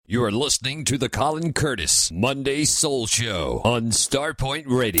You are listening to the Colin Curtis Monday Soul Show on Starpoint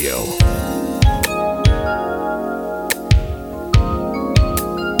Radio.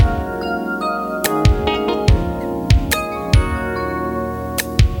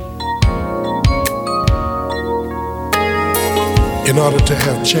 In order to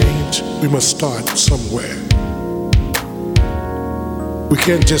have change, we must start somewhere. We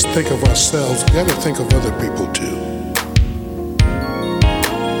can't just think of ourselves, we got to think of other people too.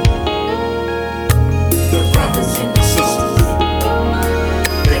 The brothers and the sisters,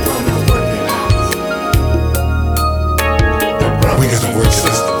 they're gonna work it out. The brothers We gotta and work the it out.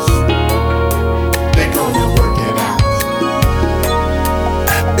 sisters, they're gonna work it out.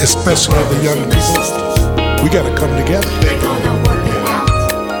 Especially the young people, we got to come together. They're gonna work it out.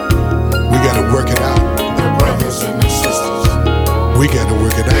 We got to work it out. The brothers and the sisters, We got to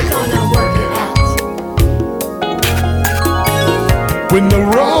work it they're out. gonna work it out. When the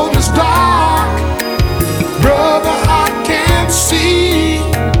road is dark, brother, I can't see.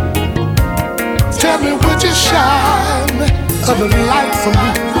 Tell me, would you shine a little light for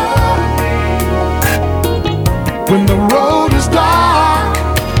me? When the road is dark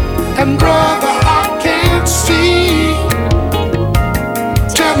and brother, I can't see.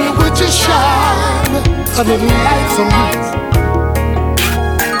 Tell me, would you shine a little light for me?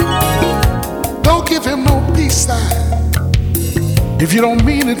 Don't give him no peace sign if you don't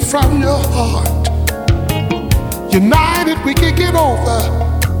mean it from your heart. United we can get over,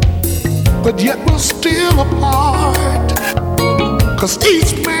 but yet we're still apart. 'Cause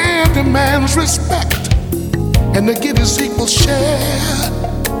each man demands respect, and to get his equal share.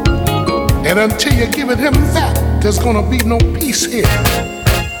 And until you're giving him that, there's gonna be no peace here.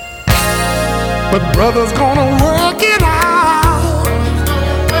 But brother's gonna work it out.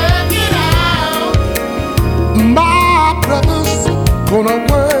 My brother's gonna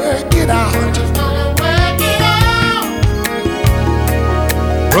work it out.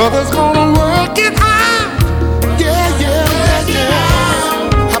 Brother's gonna work it out. Yeah, yeah, yeah,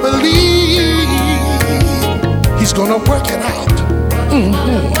 yeah. I believe he's gonna work it out.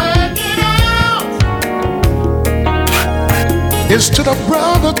 It's to the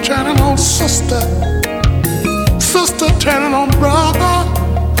brother turning on sister, sister turning on brother.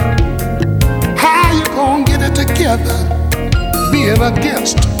 How you gonna get it together, being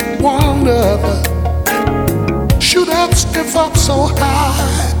against one another? Shoot up, stiff up so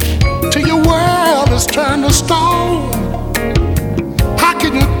high, till your world is turned to stone. How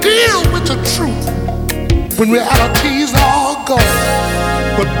can you deal with the truth when reality's all gone?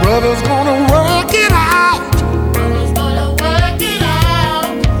 But brother's gonna work it out.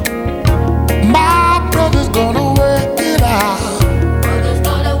 My brother's gonna work it out.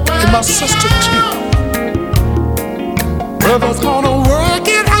 And my sister too. Brother's gonna work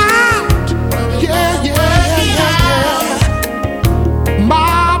it out. Yeah, yeah, yeah, yeah.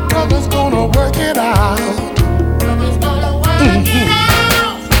 My brother's gonna work it out.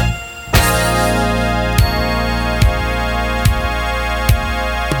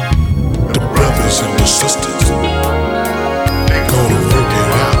 The brothers and the sisters, they're gonna work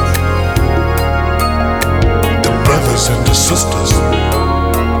it out. The brothers and the sisters,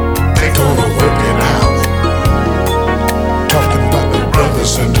 they're gonna work it out. Talking about the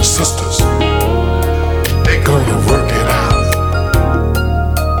brothers and the sisters, they're gonna work it out.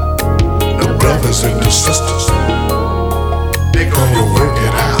 The brothers and the sisters, they're gonna work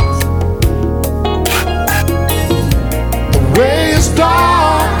it out. The way is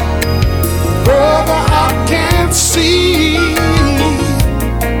dark, brother, I can't see.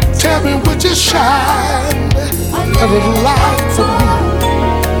 Tell me, would you shine a little light for me?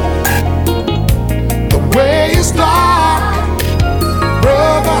 The way is dark,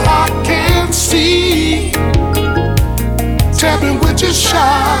 brother, I can't see. Tell me, would you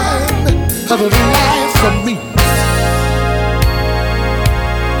shine a little light for me?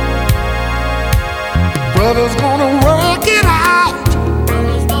 Brother's gonna work it out.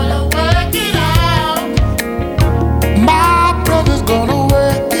 My brother's gonna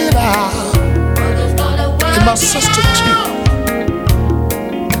work it out. And my sister too.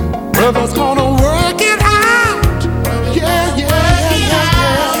 Brother's gonna work it out. Yeah, yeah, yeah,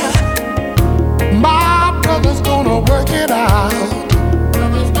 yeah. My brother's gonna work it out.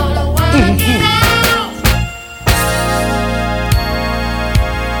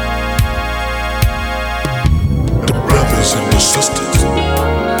 The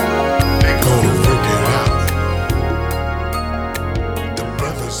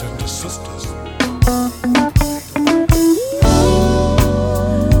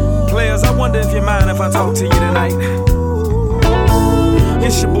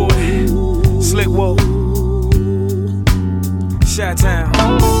Chi-Town.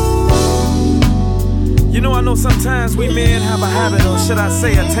 You know, I know sometimes we men have a habit, or should I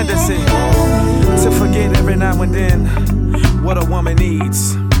say a tendency, to forget every now and then what a woman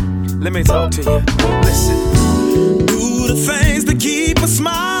needs. Let me talk to you. Listen. Do the things that keep a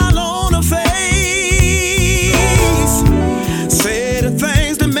smile on her face. Say the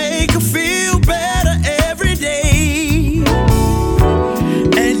things that make her feel better every day.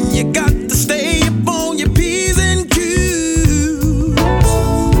 And you got to stay up on your P's and Q's.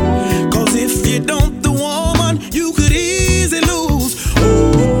 'Cause if you don't, the woman you could easily lose.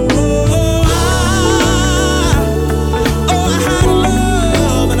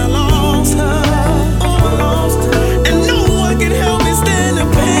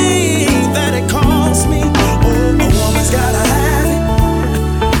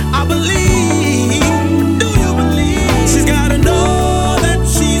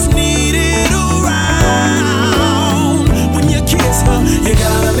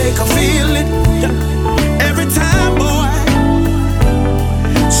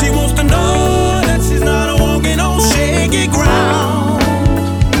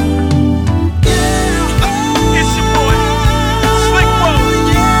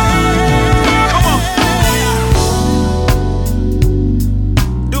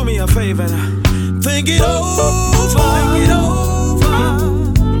 Think it over,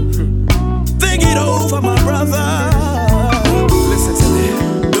 think it over, my brother. Listen to me.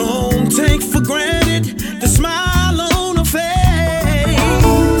 Don't take for granted the smile on her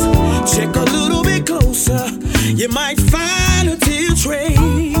face. Check a little bit closer, you might find a tear trace.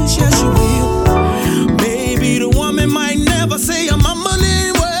 Yes, you will. Maybe the woman might never say a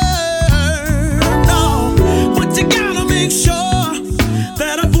mumbling word. No, but you gotta make sure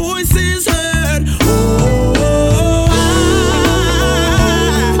that her voice is heard.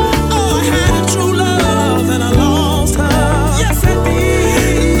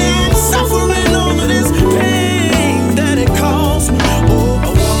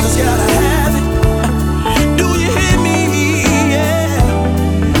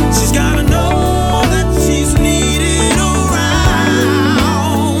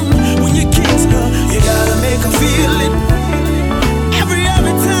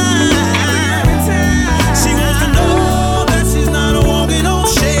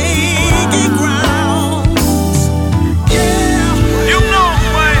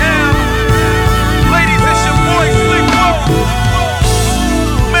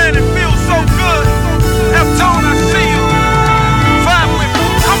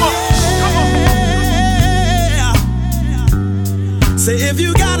 Say if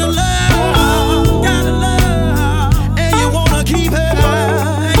you gotta love, and you wanna keep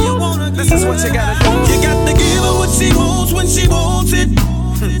her, this is what you gotta do. You got to give her what she wants when she wants it.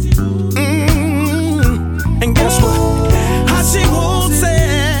 And guess what? How she wants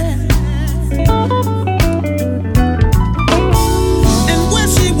it. And when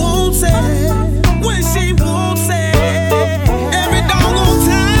she wants it, when she wants it. Every doggone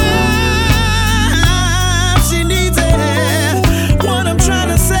time she needs it. What I'm trying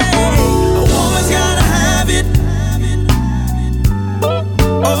to say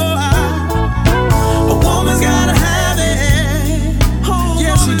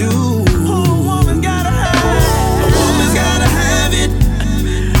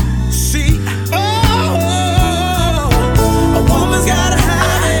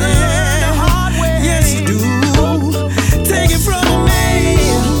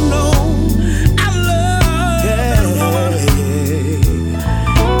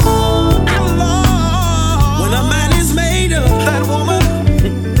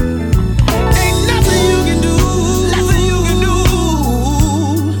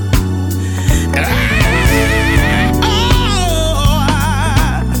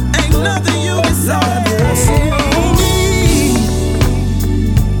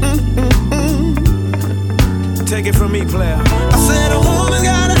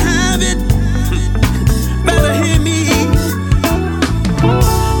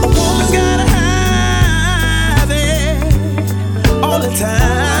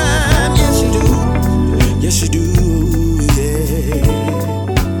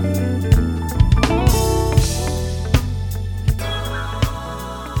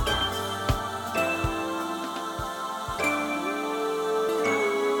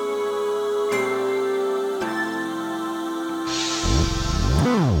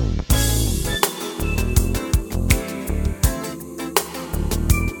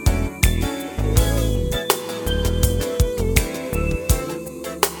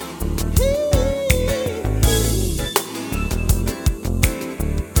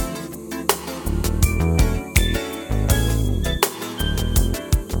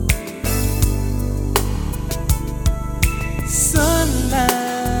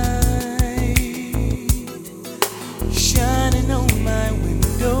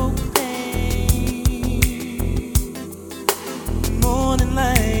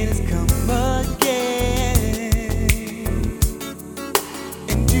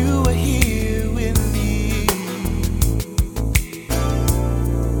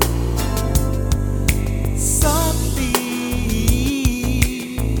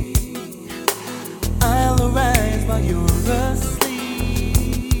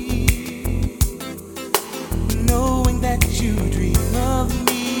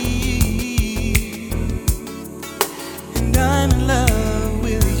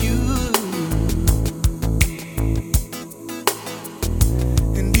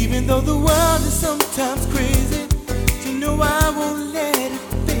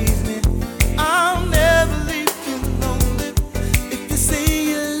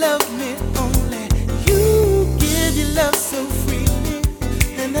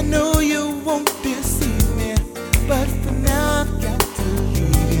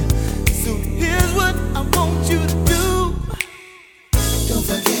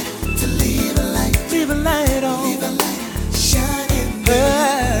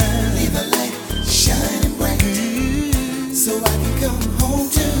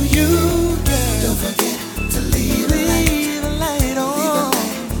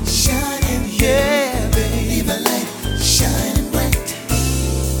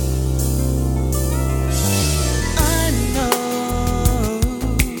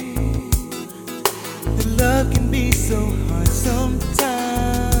be so hard sometimes.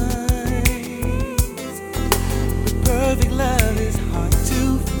 But perfect love is hard to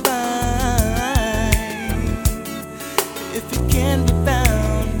find, if it can be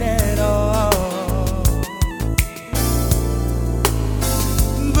found at all.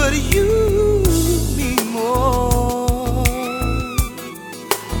 But you mean more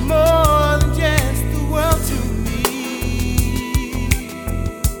than just the world to me.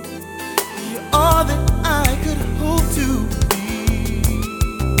 You're all that I could hope to be,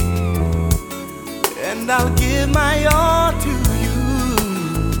 and I'll give my all to you.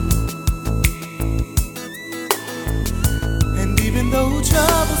 And even though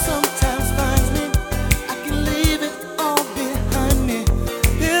trouble sometimes finds me, I can leave it all behind me,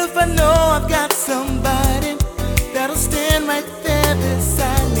 if I know I've got somebody that'll stand right there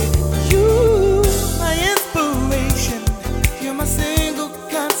beside me. You, my inspiration, you're my single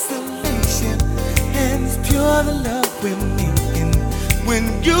consolation, and it's pure the love we're making when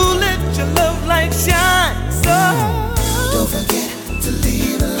you let your love light shine. So Don't forget to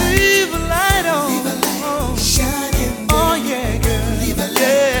leave a light. leave a light on. Leave a light shining. Oh yeah, girl. Leave a light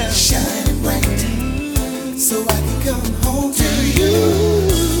Yeah. shining bright, so I can come home to you.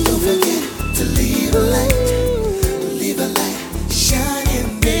 Don't forget to leave a light. Leave a light shining,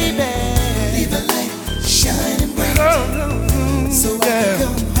 baby. Leave a light shining bright, so I can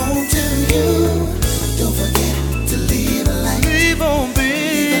come home to you. Don't forget to leave a light. Leave on, Leave a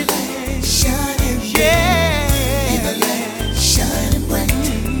baby. light shining, Yeah. leave a light shining bright,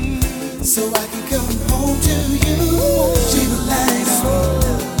 so I can come home to you. Leave a light on,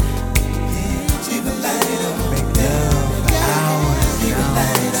 leave a light on, leave a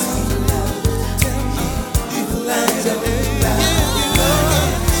light on, leave a light on, leave a light on,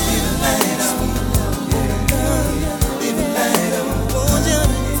 leave a light on,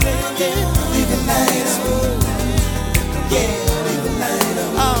 leave a light on, yeah, leave a light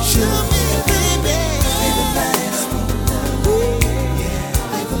on, show me, baby, leave a light on,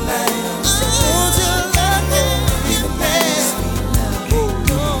 yeah, leave a light on, won't you love me, leave a light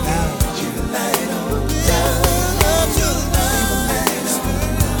on, leave a light on, love you, leave a light on,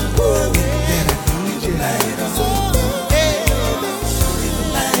 that I need you, light on, leave a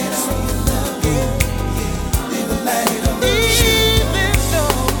light on, leave a light on, Even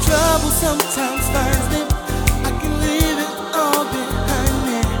though trouble sometimes finds me, I can leave it all behind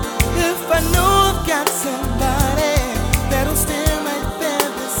me, if I know I've got somebody that'll stand right there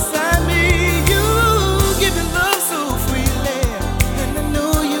beside me. You give your love so freely, and I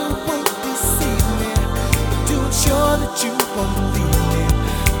know you won't deceive me, but to ensure that you won't leave me,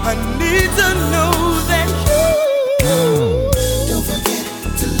 I need to know that you don't forget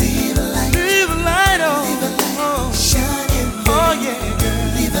to leave a light, leave a light on. leave a light shining, Oh yeah, girl.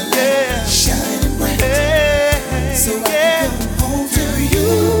 leave a light Yeah. shining bright, Hey, so I yeah. can come home to you.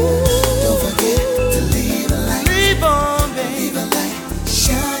 Don't forget to leave a light, Leave on, baby, leave a light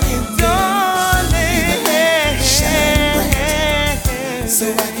shining, darling. shining bright, so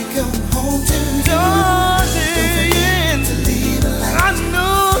I can come home to you. Darling, To leave a light, I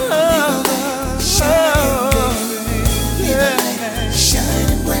know. leave a light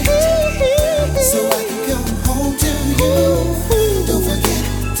shining bright, so I can come home to you. Don't forget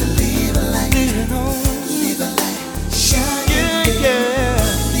to leave a light, leave a light shining,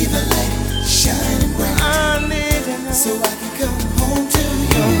 leave a light shining bright, so I can come home to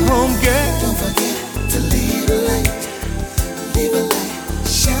you. Home girl, Don't forget to leave a light, leave a light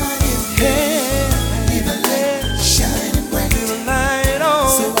shining, leave a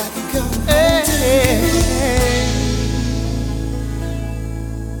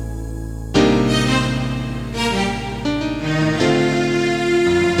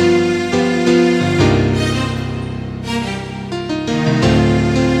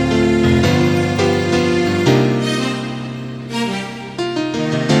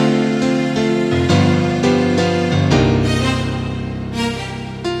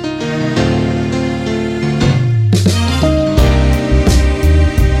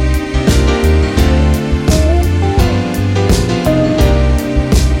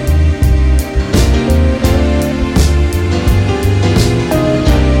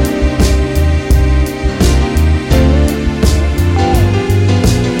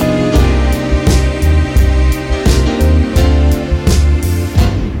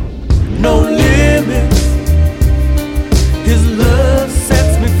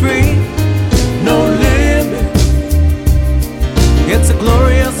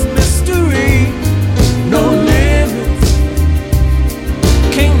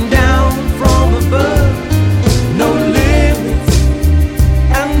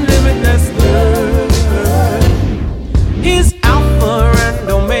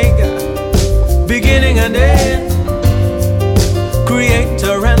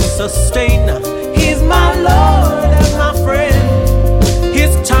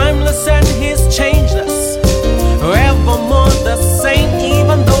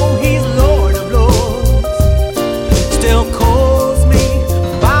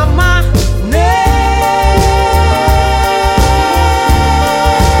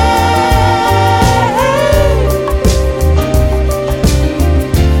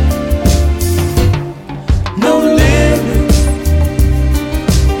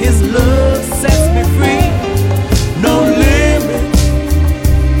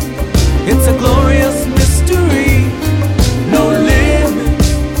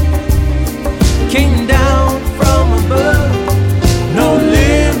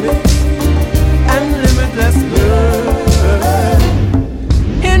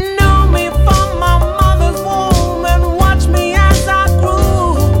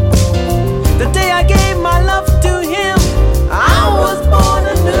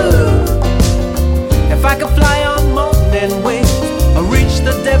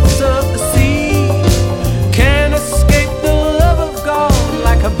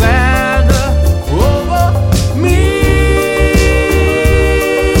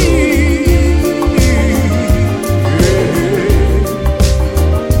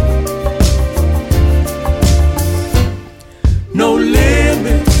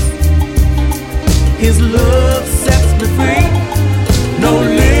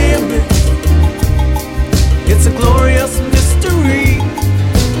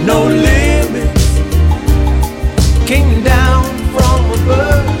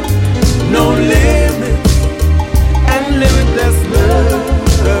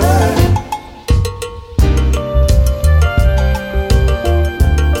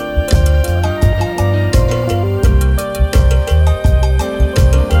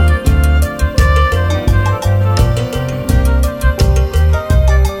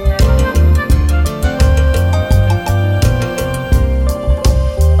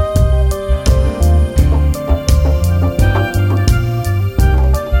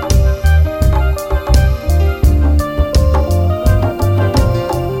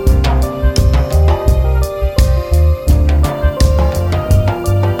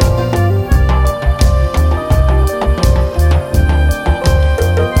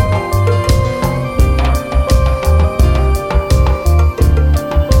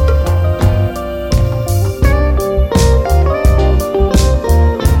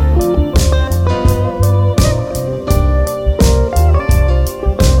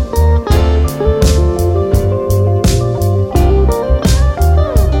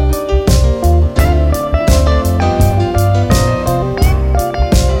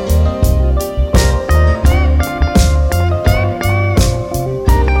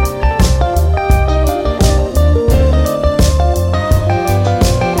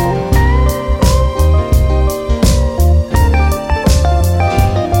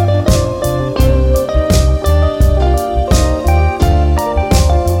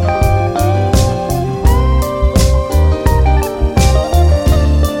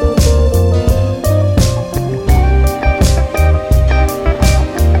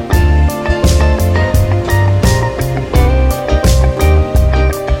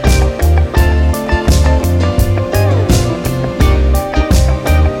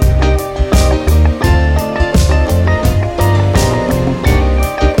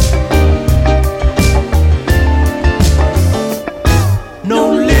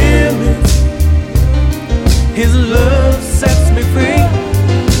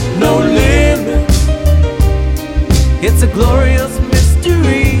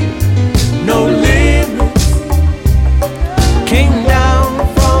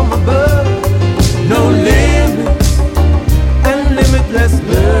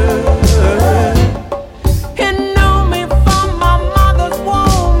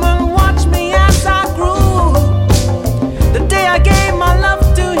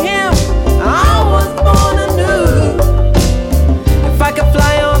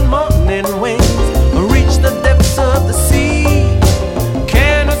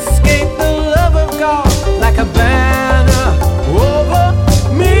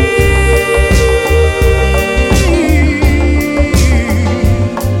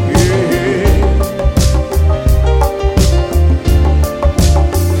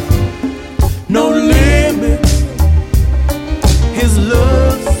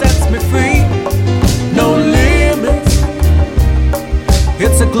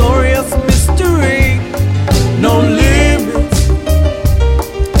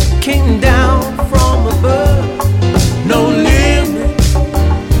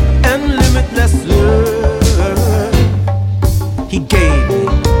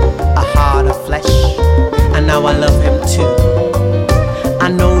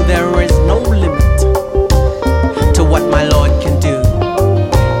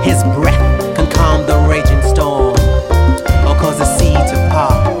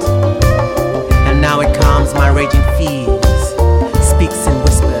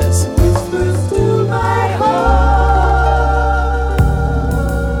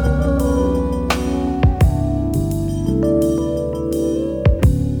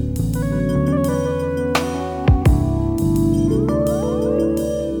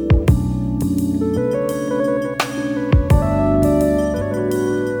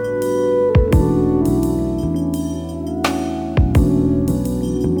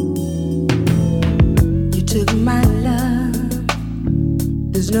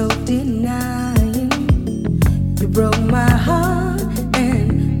There's no denying you broke my heart,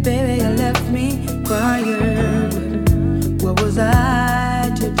 and baby, you left me crying. What was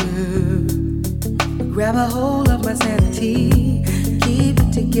I to do? Grab a hold of my sanity, keep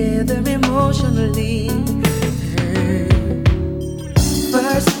it together emotionally.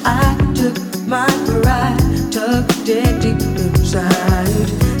 First I took my pride, tucked it deep inside.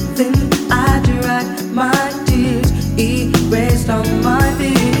 Then I dried my tears, erased all my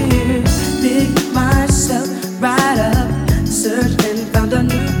fears. Picked myself right up, searched and found a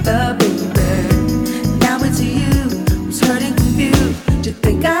new love, baby. Now it's you who's hurting, confused, to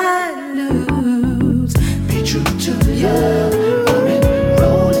think I lose. Be true to love, or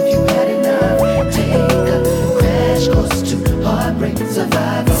enroll if you had enough. Take a crash course to heartbreak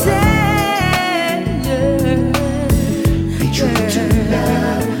survival. Be true to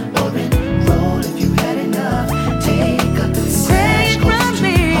love, or enroll if you had enough. Take a crash course to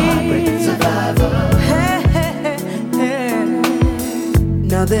heartbreak survival.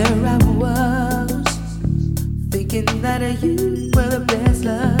 Now there I was, thinking that you were the best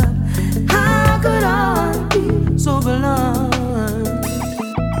love. How could I be so blind?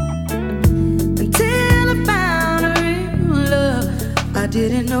 Until I found a real love, I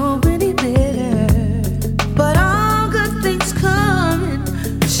didn't know any better. But all good things come in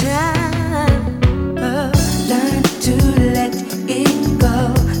shine. Learn to let it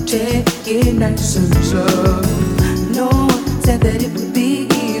go, take it nice and slow. No one said that it would be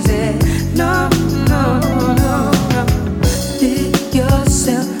easy. No, no, no, no. Pick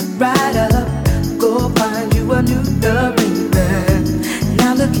yourself right up, go find you a new love, baby.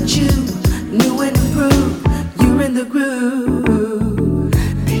 Now look at you, new and improved. You're in the groove.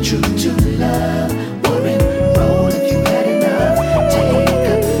 Be true to love, or enroll if you had enough. Take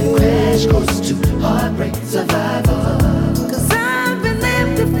a crash course to heartbreak survival. 'Cause I've been there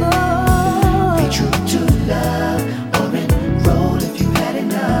before. Be true to love, or enroll if you had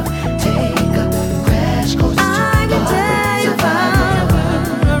enough. Take a crash course to heartbreak survival.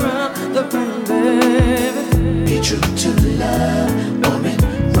 The rain, baby. Be true to love, or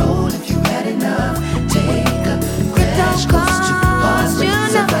enroll if you had enough. Take a crash course to heartbreak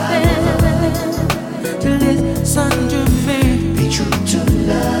survival. To listen to me. Be true to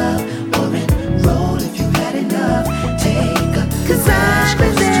love, or enroll if you had enough. Take a crash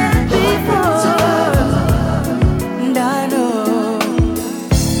course to heartbreak survival. And I know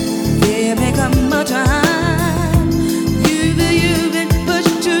there may come a time you've been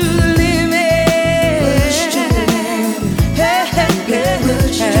pushed to the limit. Pushed to the limit. Hey, hey, hey,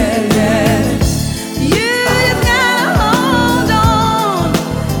 pushed to the limit. You just gotta hold on,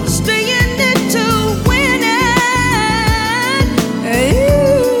 stay in it to win it.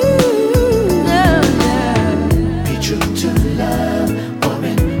 Be true to love, or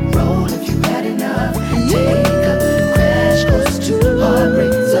enroll if you had enough. Take a crash course to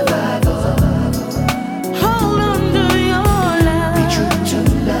heartbreak survival. Hold on to your love. Be true to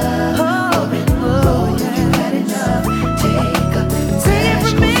love, or enroll if you had enough. Take a crash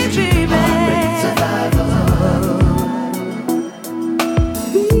course to heartbreak survival.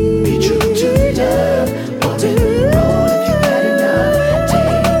 Be true to love, or enroll if you had enough.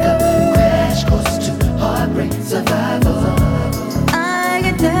 Take a crash course to heartbreak survival. I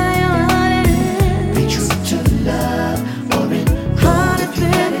can tell you what it is. Be true to love, or enroll if you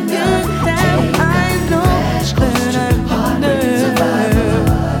had enough. Take a crash course to heartbreak survival.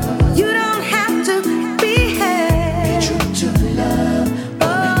 You don't have to be here. Be true to love,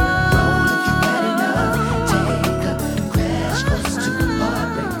 or enroll if you had enough. Take a crash course to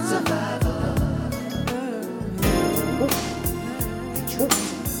heartbreak survival.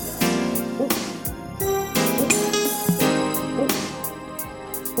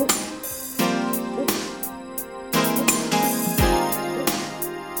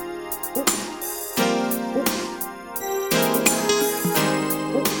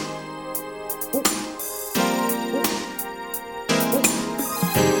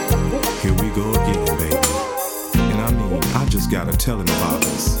 Here we go again, baby. And I mean, I just gotta tell him about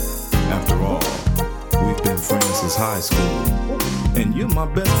us. After all, we've been friends since high school. And you're my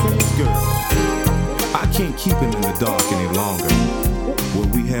best friend's girl. I can't keep him in the dark any longer. What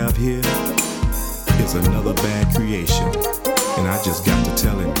we have here is another bad creation. And I just got to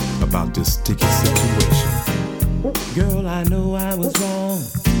tell him about this sticky situation. Girl, I know I was wrong.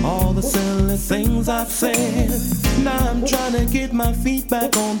 All the silly things I said. Now I'm trying to get my feet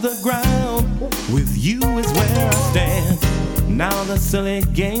back on the ground. With you is where I stand. Now the silly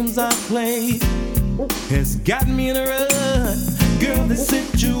games I played has got me in a rut. Girl, this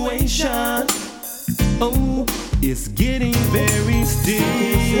situation, oh, It's getting very sticky.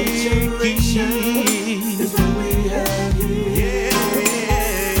 Is what we have here.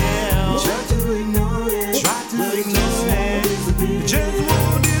 Yeah. Try to ignore it. Just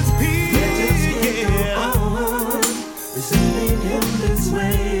want this peace. Yeah. It's leaving him this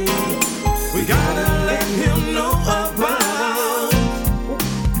way. We gotta let him know about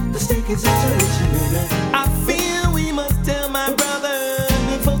the sticky situation. I feel we must tell my brother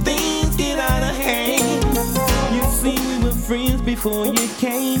before things get out of hand. You see, we were friends before you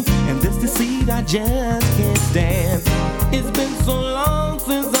came, and this deceit I just can't stand. It's been so long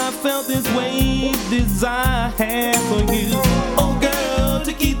since I felt this way, desire I have for you. Oh girl,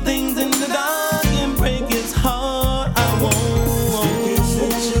 to keep things in the dark and break his heart, I won't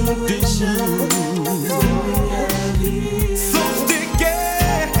do. So sticky.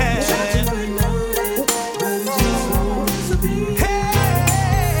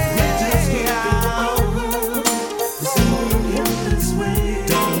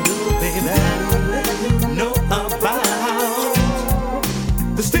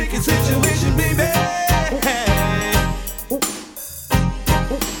 Situation, baby.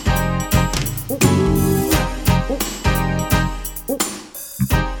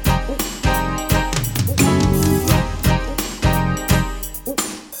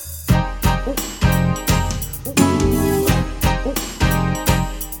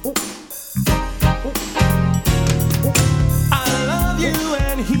 I love you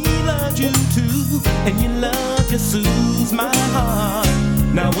and he loves you too, and your love just soothes my heart.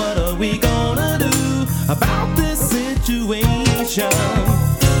 Now what are we gonna do about this situation?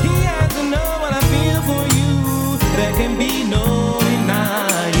 He has to know what I feel for you. There can be no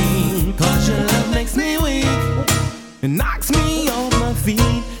denying, 'cause your love makes me weak and knocks me off my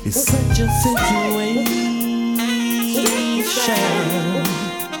feet. It's such a situation.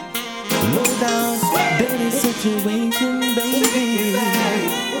 Low down, dirty situation, baby.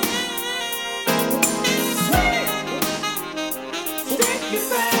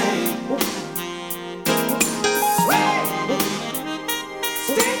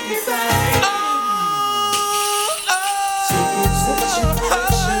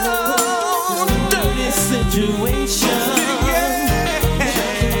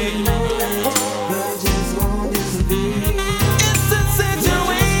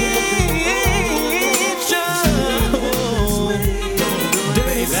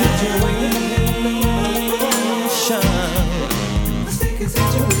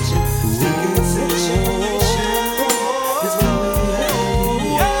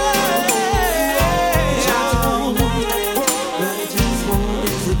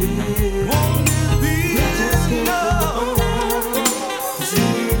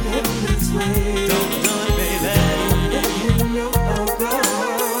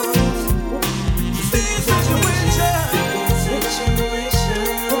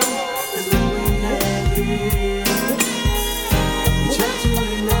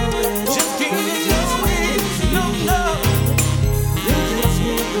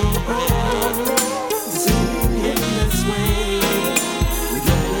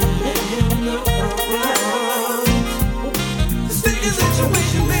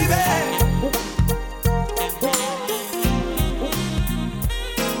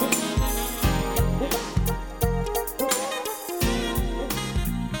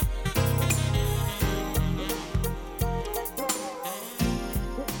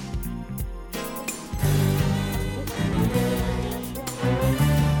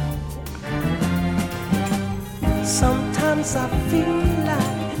 Sometimes I feel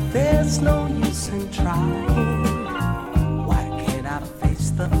like there's no use in trying. Why can't I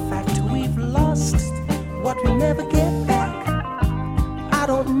face the fact we've lost what we never get back? I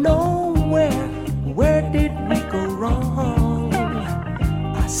don't know where did we go wrong?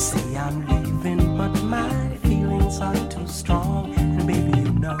 I say I'm leaving, but my feelings are too strong. And baby,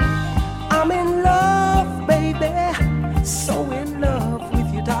 you know I'm in love, baby, so in love with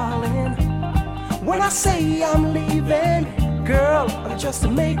you, darling. When I say I'm leaving, girl, I'm just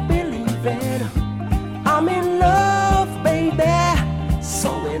make-believing. I'm in love, baby,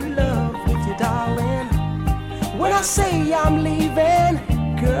 so in love with you, darling. When I say I'm leaving,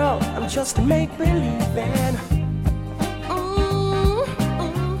 girl, I'm just make-believing.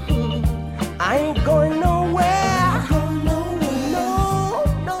 I ain't going nowhere. No,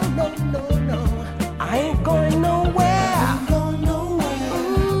 no, no, no, no. I ain't going nowhere.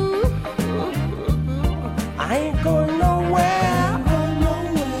 I ain't going nowhere.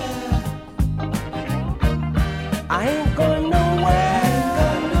 I ain't going nowhere.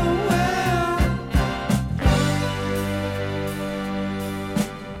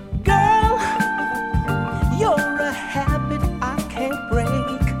 Girl,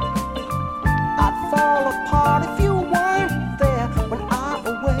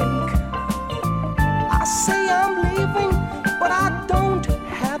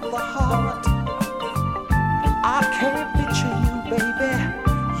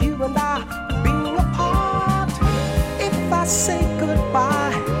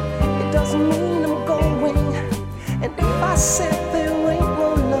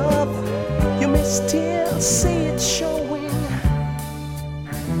 see it showing.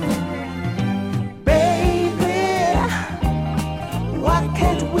 Baby, why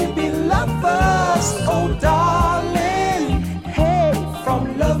can't we be lovers? Oh, darling, hey,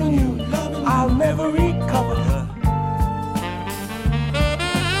 from loving you, I'll never recover.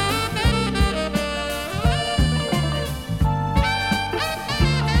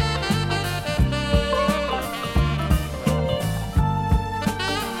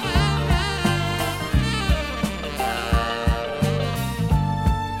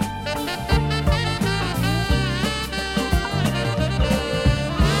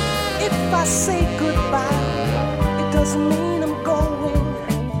 If I say goodbye, it doesn't mean I'm going.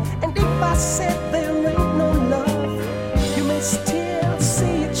 And if I said there ain't no love, you may still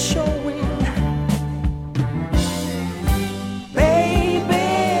see it showing.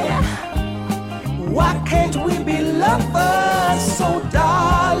 Baby, why can't we be lovers? So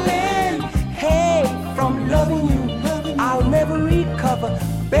darling, hey, from loving you, I'll never recover.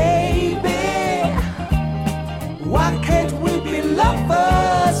 Baby, why can't we be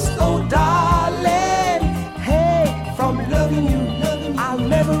lovers? Oh, darling, hey, from loving you, I'll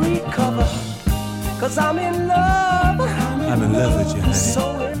never recover. 'Cause I'm in love. I'm in love with you, honey. So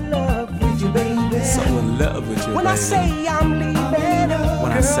in love with you, baby. So in love with you, When I baby. say I'm leaving,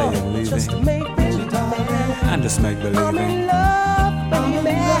 When I say I'm leaving, just make believe, I'm just make I'm believing. in love,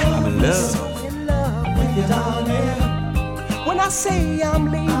 baby. I'm in love. So in love with you, darling. When I say I'm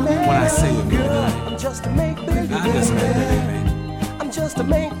leaving, When I say I'm leaving, honey, I'm just a make believe. I'm just make believing. I'm just a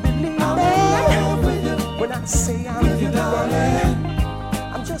make believe. When I say I'm leaving,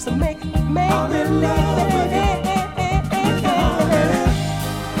 I'm just a make believe. I'm in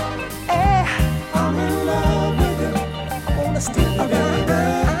love with you. I wanna stick around.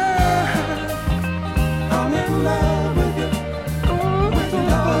 I'm in love with you. With you,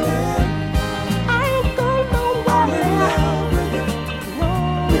 darling. I ain't going nowhere. I'm in love with you.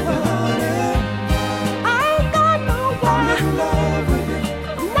 With you, darling. I ain't going nowhere. I'm in love with you.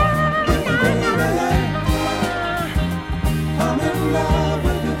 With you, baby. I'm in love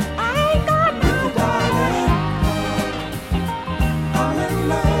with you. I ain't going nowhere. Darling. I'm in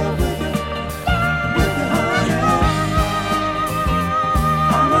love with you. With you, honey.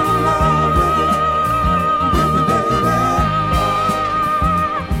 I'm in love with you. With you, baby.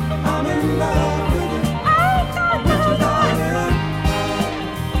 I'm in love with you. With you, darling.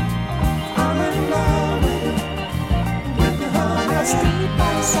 I'm in love with you. With you, honey. I'll stay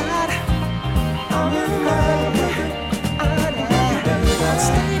by your side. I'm in love with you. I'll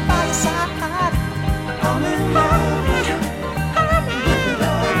stay by your side. I'm in love with you. With you,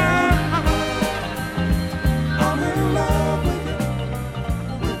 darling. I'm in love with you.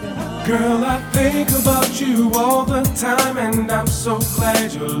 With you, honey. Girl, I think about you all the time, and I'm so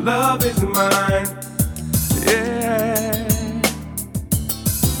glad your love is mine. Yeah.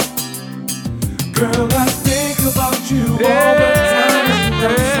 Girl, I think about you all the time, and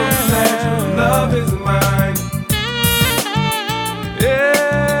I'm so glad your love is mine.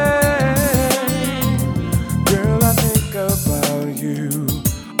 Yeah. Girl, I think about you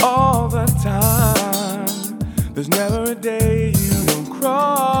all the time. There's never a day you don't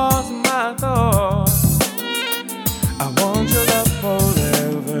cross my thoughts. I want your love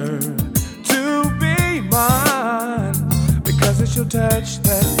forever to be mine, because it's your touch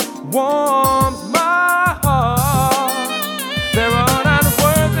that warms my heart. There are not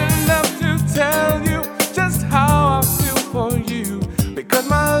words enough to tell you just how I feel for you, because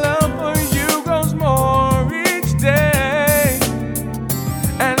my love for you grows more each day.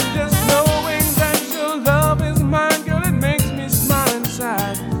 And just knowing that your love is mine, girl, it makes me smile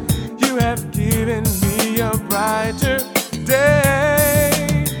inside. You have given me a brighter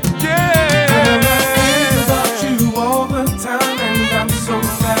day. Yeah. Girl, I think about you all the time, and I'm so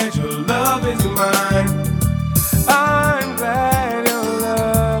glad your love is mine.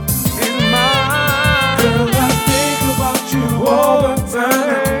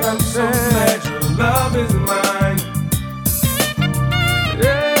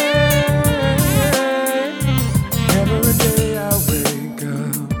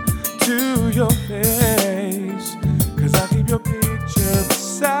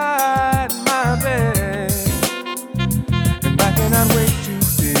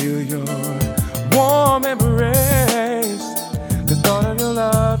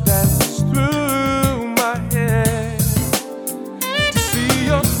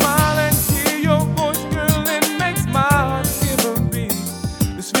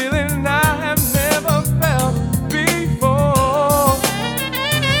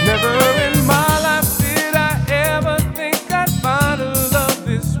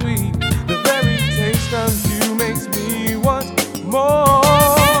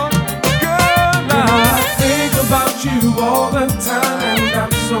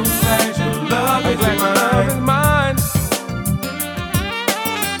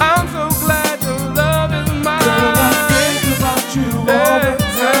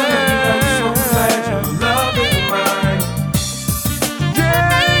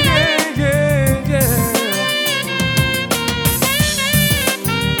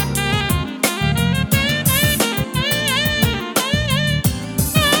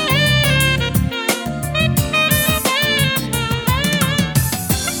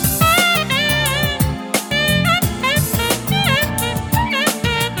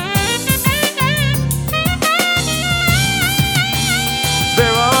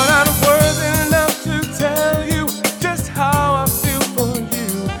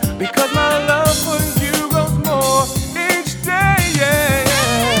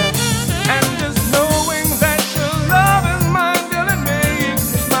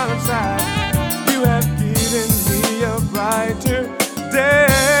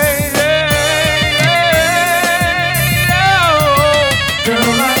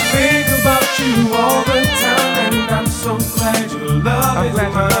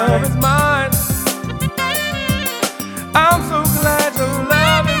 glad your love is mine. I'm so glad your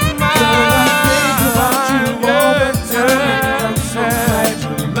love is mine. Girl, I think about you all the time. I'm so glad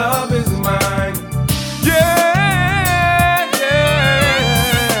your love is mine. Yeah, yeah.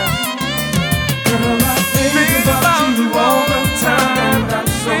 Girl, I think about you all the time. I'm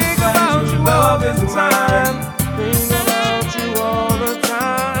so glad your love is mine. Think about you all the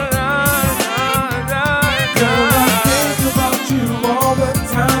time. Girl, I think about you all the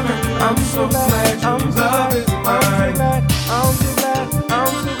time. I'm so glad your love is mine. I'm so glad,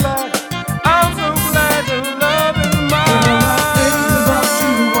 I'm so glad, I'm so glad your love is mine. Girl, I think about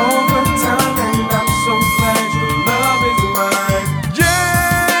you all the time, and I'm so glad your love is mine. Yeah.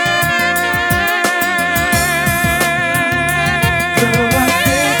 Girl, I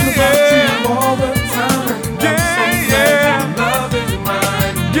think about you all the time, and I'm so glad your love is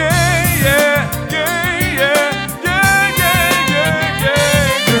mine. Yeah, yeah, yeah, yeah, yeah, yeah, yeah, yeah.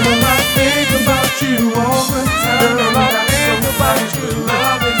 Girl, I think about you all the time. Girl, I think about you,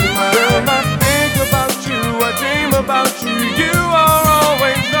 love is mine. Girl, I think about you, I dream about you. You are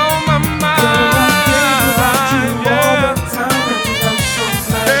always on my mind. Girl, I think about you all the time, and I'm so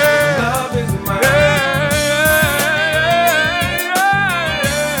glad your love is mine.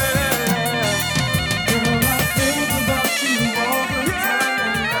 Girl, I think about you all the time,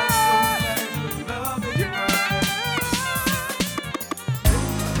 and I'm so glad your love is mine.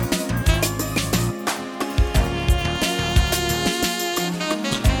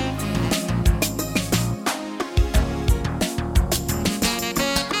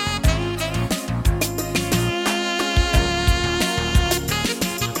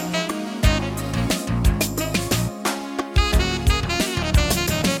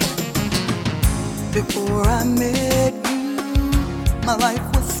 Before I met you, my life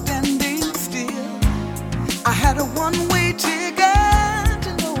was standing still. I had a one-way ticket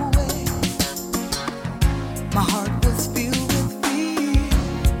to nowhere. My heart was filled with fear,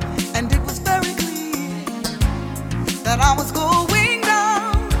 and it was very clear that I was going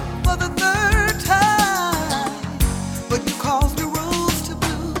down for the third time. But you caused the rose to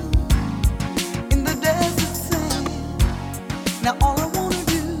bloom in the desert sand. Now all I wanna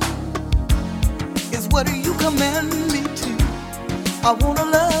do is what do you command me to? I wanna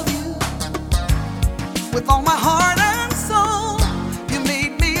love you with all my heart and soul. You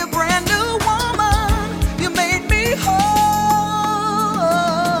made me a brand new woman. You made me whole.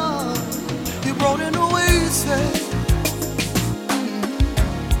 You brought in a oasis,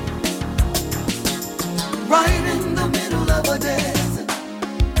 right in the middle of a desert.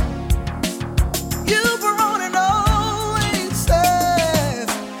 You brought an oasis,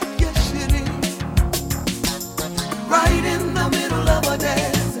 yes you did, right in the middle of a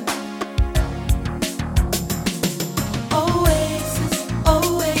desert. Oasis,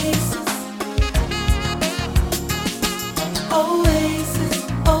 oasis, oasis,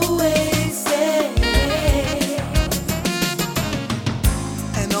 oasis.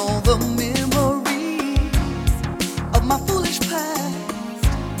 And all the memories of my foolish past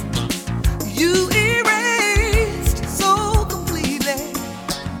you erased so completely.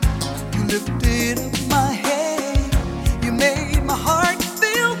 You lifted up my head, you made my heart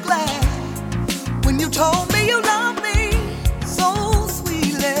feel glad when you told me you loved me so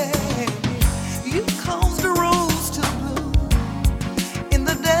sweetly. You caused a rose to bloom in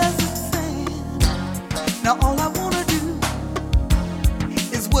the desert sand. Now all I wanna do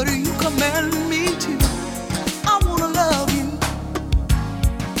is what do you command me to? I wanna love you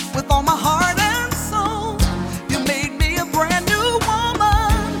with all my heart and soul. You made me a brand new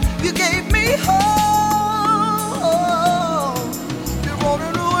woman. You gave me hope. You wrote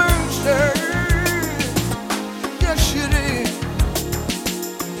in a word, yes you did,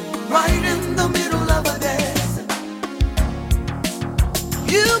 right in the middle of a desert.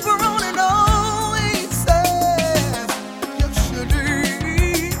 You brought an oasis, yes you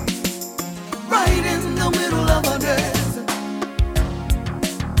did, right in the middle of a desert.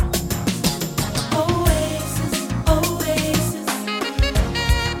 Oasis, oasis,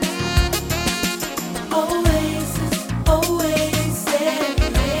 oasis, oasis.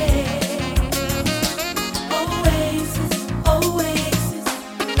 Oasis, oasis.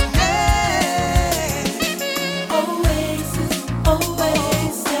 Yeah.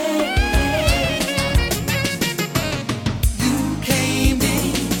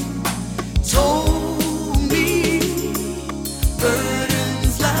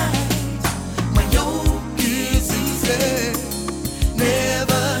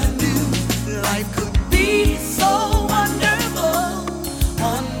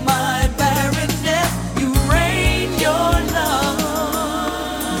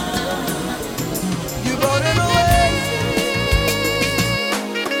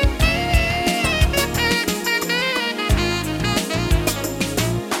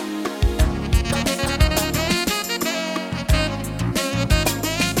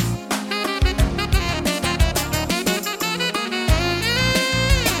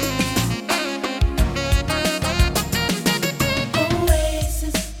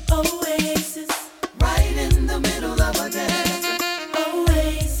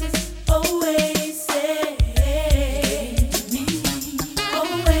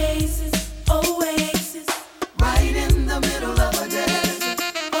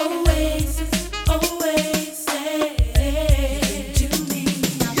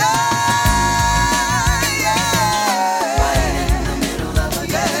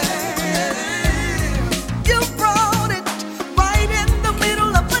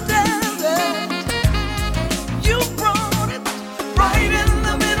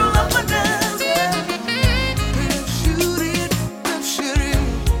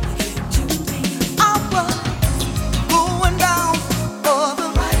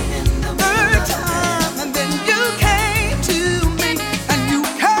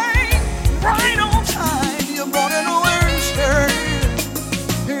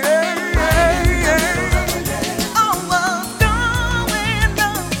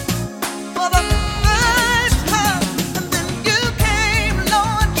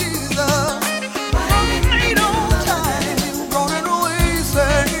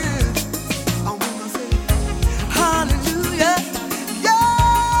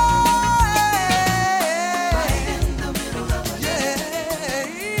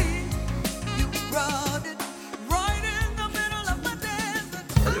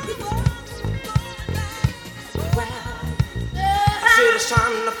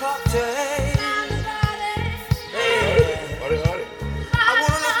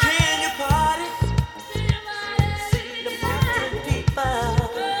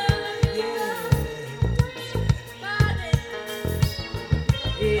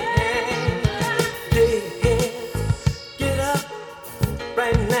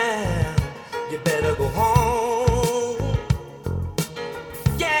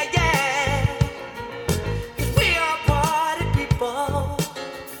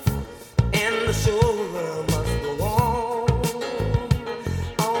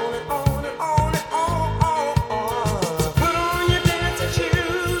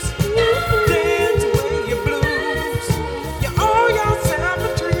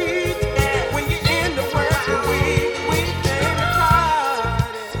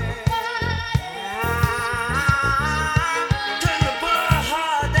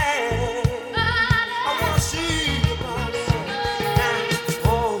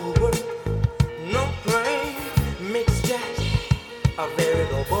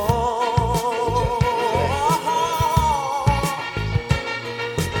 little boy.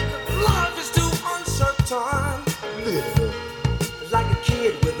 Life is too uncertain, like a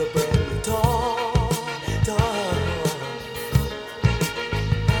kid with a brand new toy.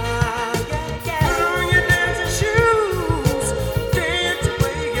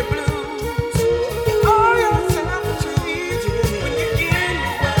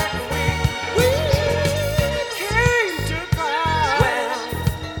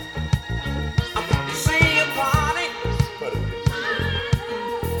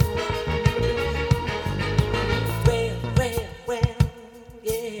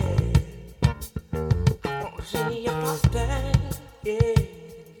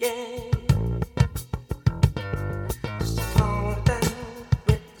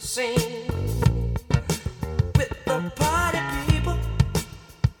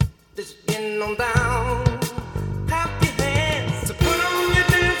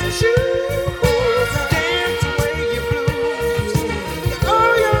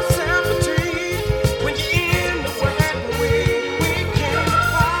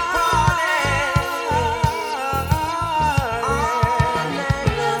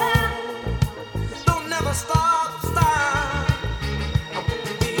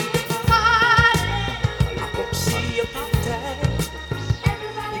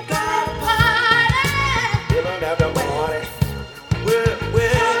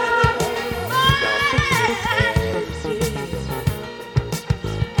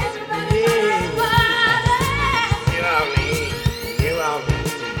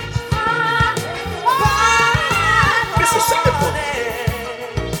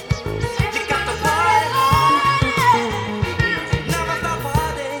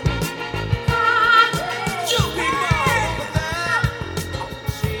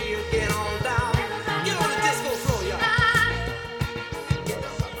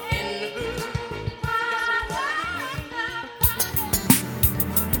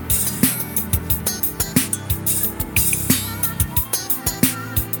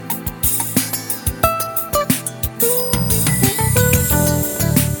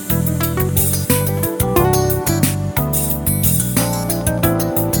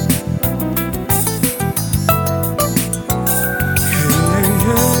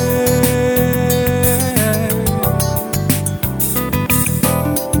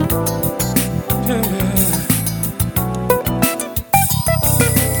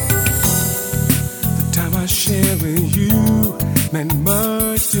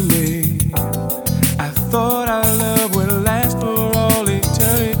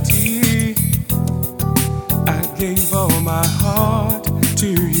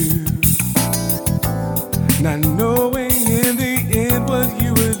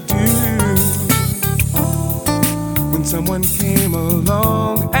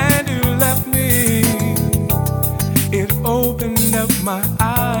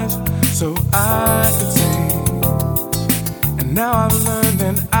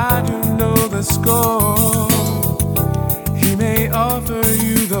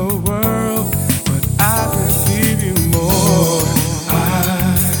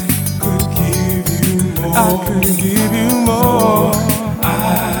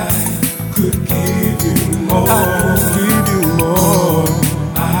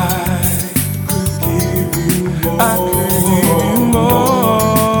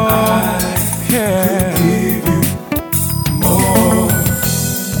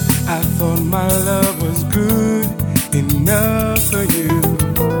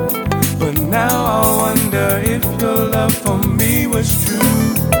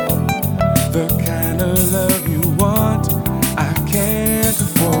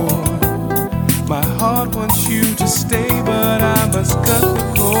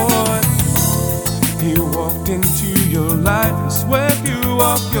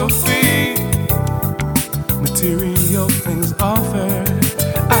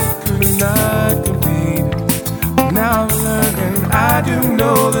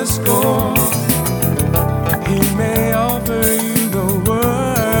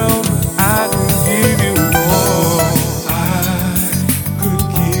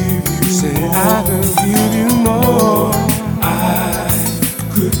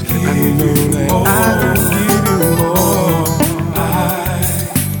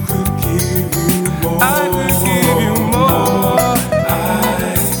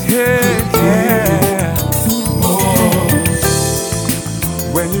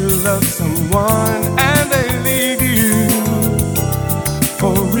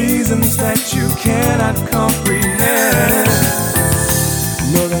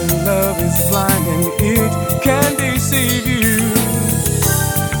 Know that love is blind and it can deceive you.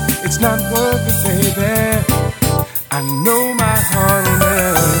 not worth it, baby. I know my heart will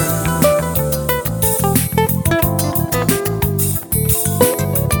never.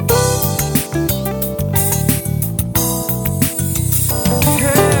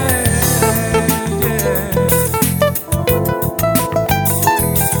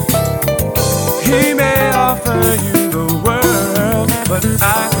 He may offer you the world, but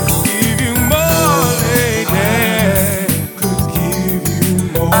I could give you more, lady. Could give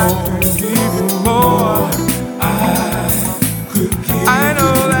you more. I could give you more. I could give you more. I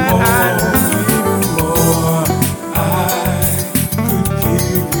know that I could give you more. I could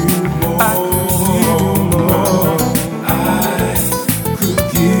give you more. I could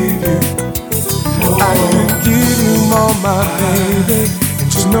give you more. I could give you more, my baby.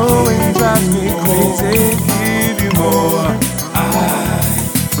 Just knowing drives me crazy. Give you more. I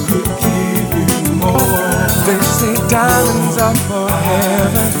could give you more. They say diamonds are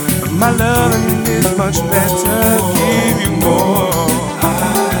forever, but my loving is much better. Give you more. I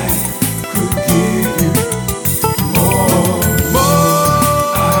could give you more.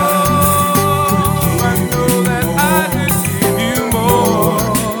 More. I know that I could give you more.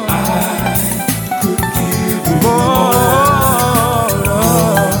 I could give you more.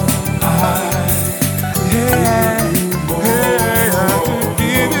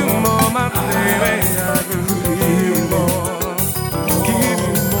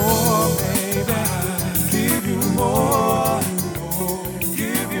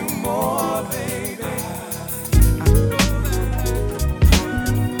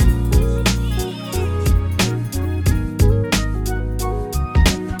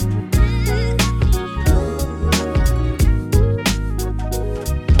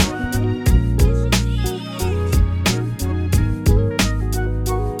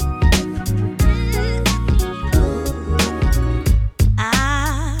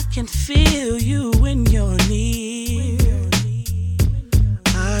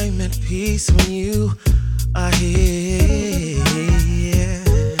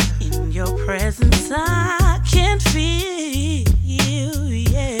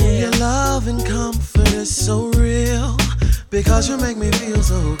 Because you make me feel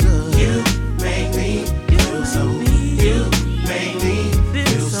so good. You make me feel so good. You make me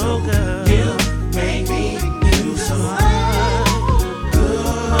feel so good. You make me feel so good.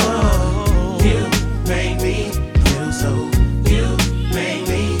 You make me feel so. You make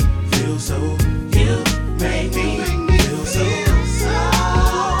me feel so. You make me feel so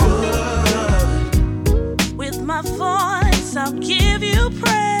good. With my voice, I'll give you praise.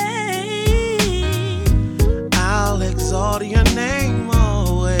 I'll exalt your name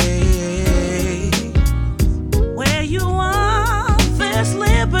always. Where you are, there's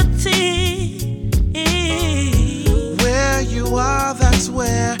liberty. Where you are, that's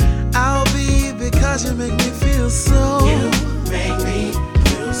where I'll be. Because you make me feel so. You make me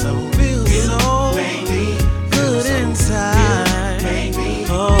feel so. Feel so. Make me good so inside. You make me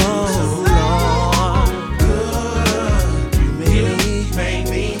feel so. Lord, good. You make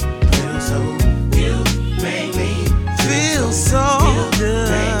me feel so. You make me feel so good.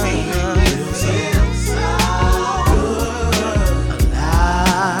 Make me feel so good.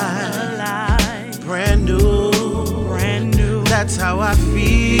 Alive. Brand new. That's how I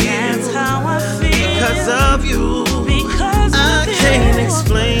feel. That's how I feel. Because of you. Because I can't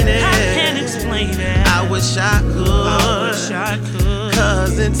explain it. I can't explain it. I wish I could.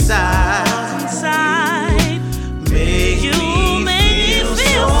 Cause inside. Make you make me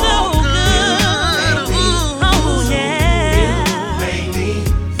feel so good.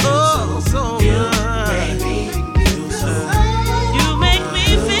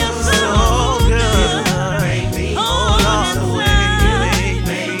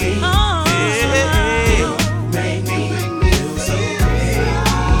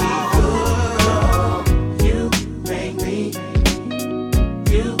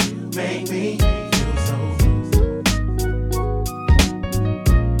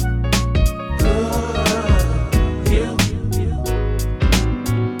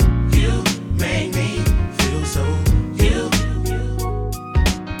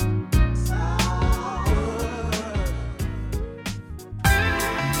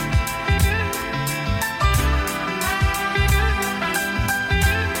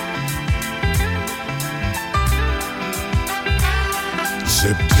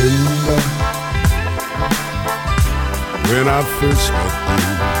 September, when I first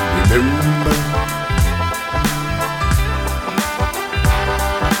met you, remember?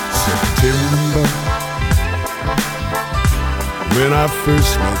 September, when I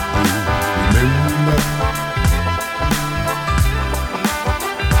first met you, remember?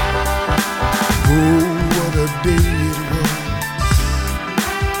 Oh, what a day it was.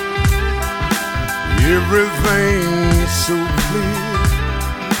 Everything so clear.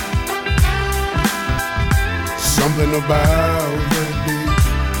 Something about that day,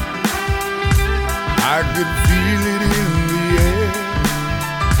 I could feel it in the air.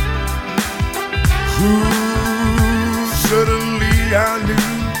 Ooh, suddenly I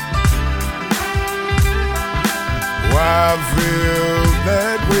knew why I felt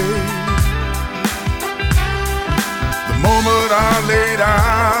that way. The moment I laid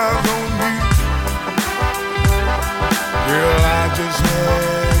eyes on you, girl, I just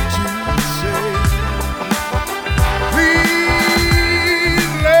had to say,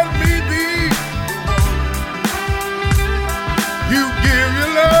 please let me be the one you give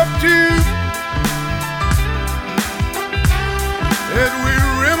your love to, and we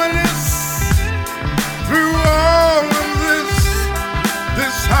reminisce through all of this.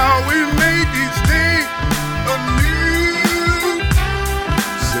 This how we made each day anew.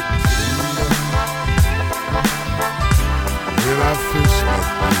 September, when I first met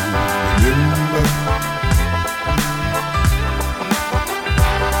you, remember?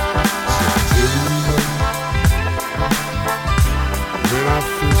 September, when I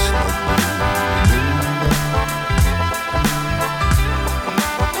first met you, remember?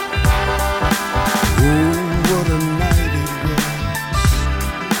 Oh, what a night it was.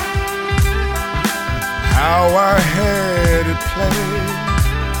 How I had it planned.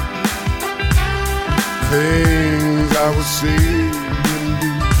 Things I would say and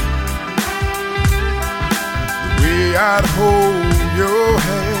do. The way I'd hold your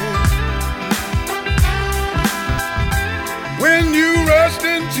hand. When you rushed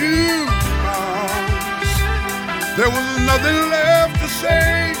into my arms, there was nothing left to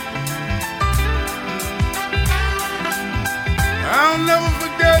say. I'll never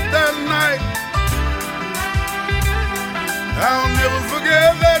forget that night. I'll never forget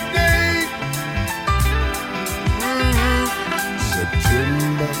that day.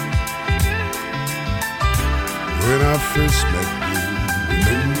 September, when I first met you,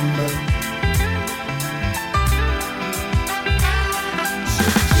 remember?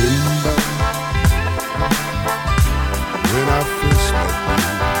 September, when I first met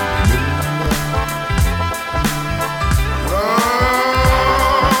you, remember?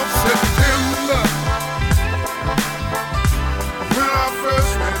 Oh, September, when I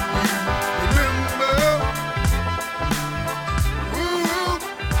first met you, remember? Ooh,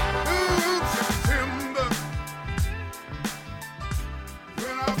 September,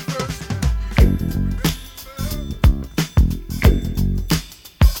 when I first met you, remember?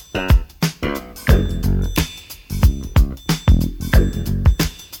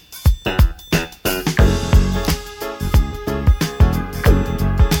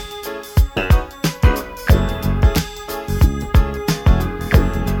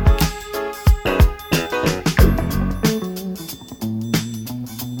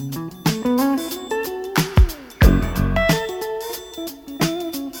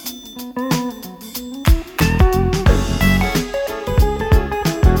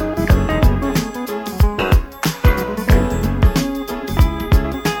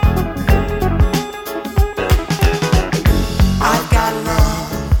 I've got love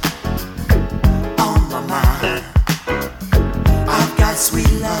on my mind. I've got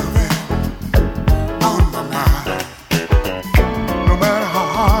sweet loving on my mind. No matter how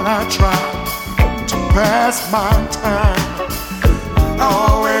hard I try to pass my time, I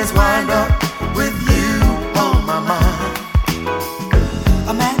always wind up with you on my mind.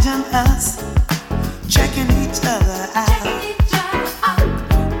 Imagine us checking each other out,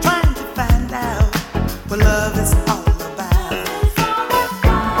 trying to find out what love is all about.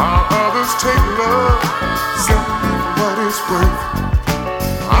 while others take love simply for what it's worth,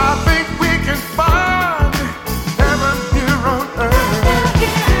 I think we can find heaven here on earth.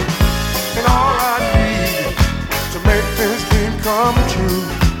 And all I need to make this dream come true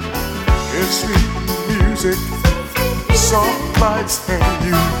is sweet music, soft lights, and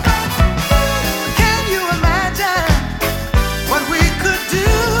you. Can you imagine what we could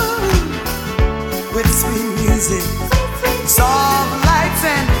do with sweet music, soft lights,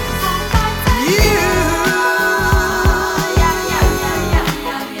 and you?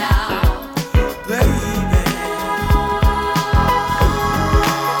 Baby.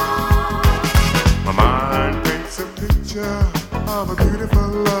 My mind paints a picture of a beautiful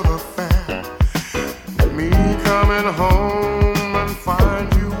love affair. Me coming home and find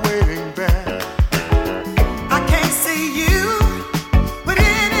you waiting there. I can't see you with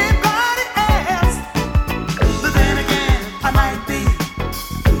anybody else, but then again I might be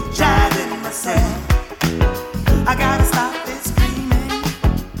jiving myself.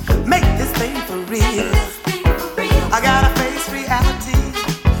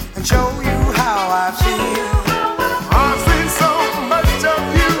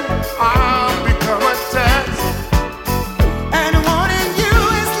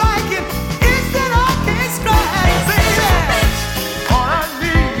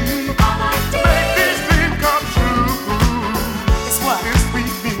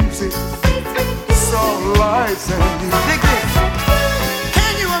 lights and you. Dig this.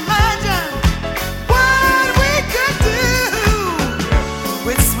 Can you imagine what we could do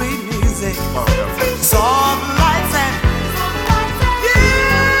with sweet music, soft lights and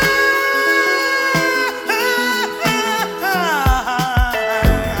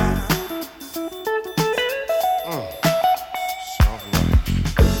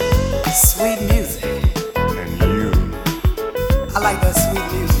sweet music. And you. I like that sweet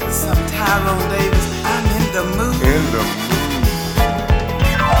music. Some Tyrone Davis. I'm in the mood. In the mood.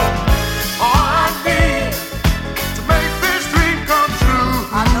 All I need to make this dream come true.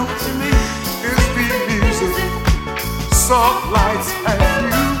 I know what you mean. Is sweet music, soft lights and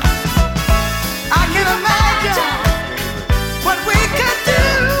you. I can imagine what we could do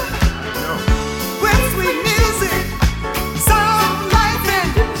with sweet music, soft lights and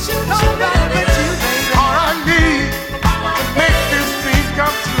nobody but you, baby. All I need to make this dream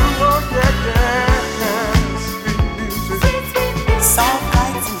come true. Oh yeah, yeah. Sweet music. Soft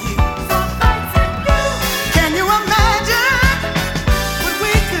lights and you. Can you imagine what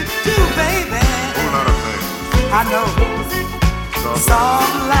we could do, baby? Whole lot of things. I know.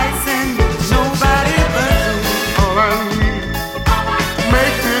 Soft lights and nobody but you. All I need to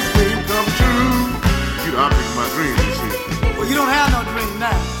make this dream come true. You know, I pick my dream, you see. Well, you don't have no dream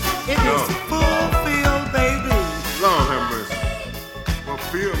now. It is fulfilled, baby. Lord have mercy.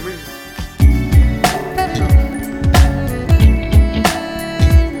 Fulfill me.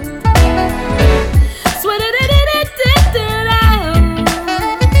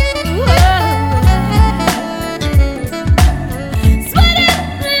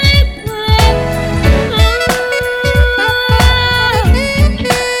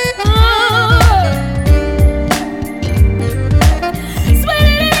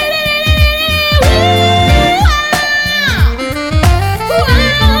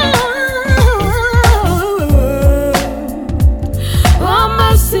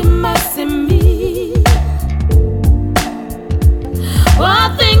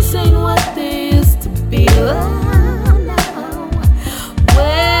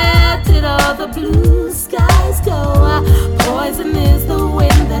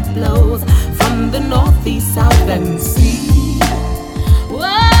 Blows from the northeast, south, and sea. Whoa,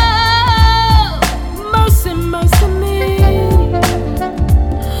 mercy, mercy me.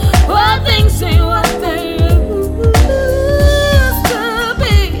 Oh, things ain't what they used to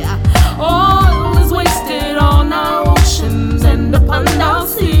be. Oil is wasted on our oceans and upon our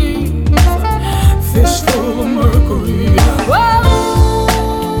seas. Fish full of mercury. Whoa,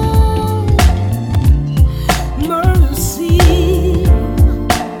 mercy.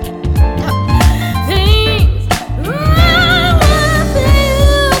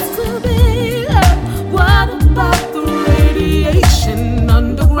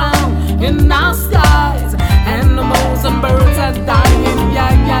 In our skies, animals and birds are dying,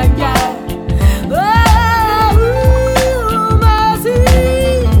 yeah, yeah, yeah. Oh, mercy.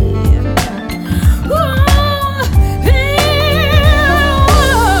 Oh,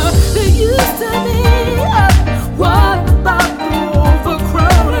 there used to be. What about the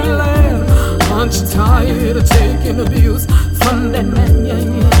overcrowded land? Aren't you tired of taking abuse from that man, yeah,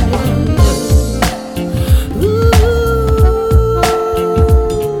 yeah, yeah, yeah. Ooh.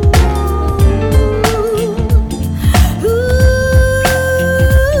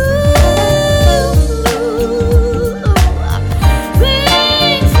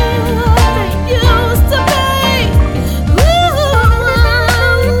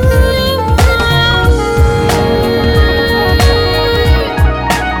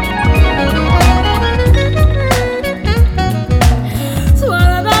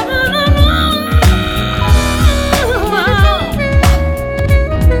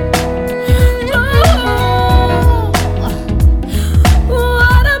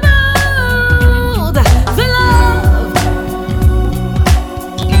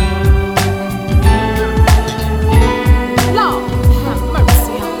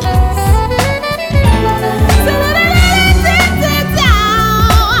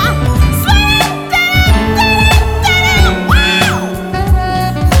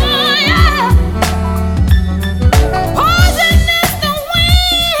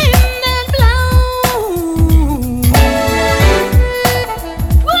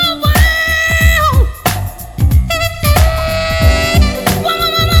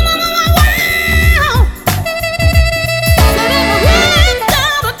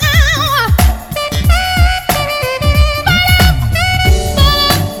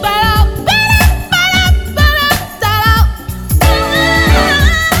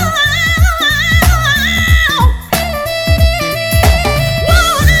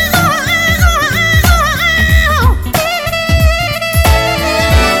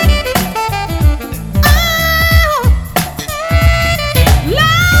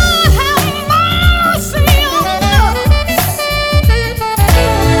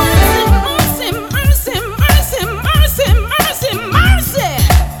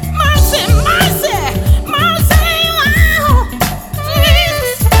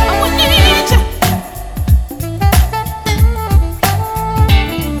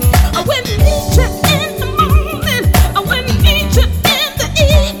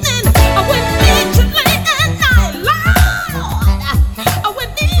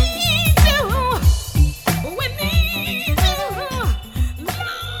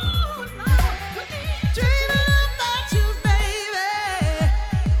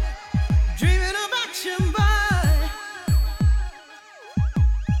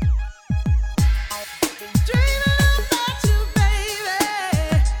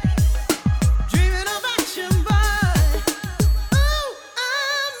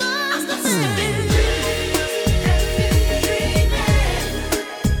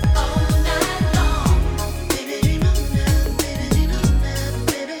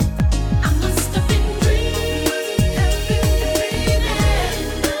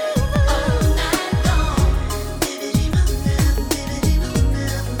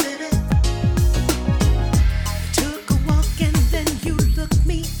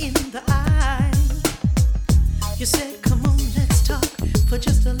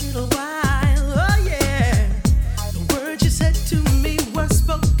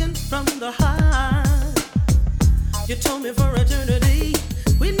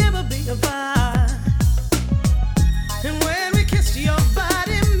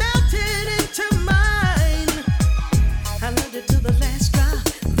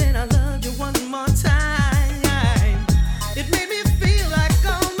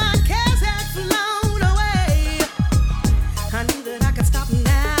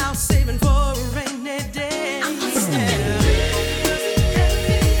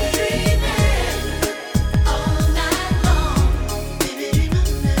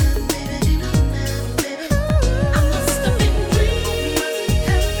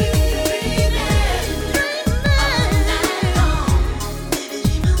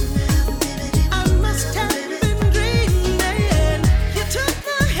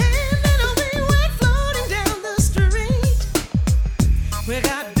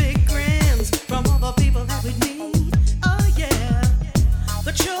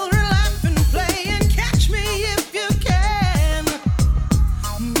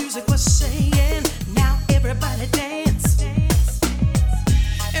 was saying, now everybody dance.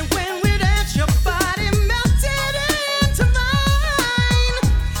 And when we dance, your body melted into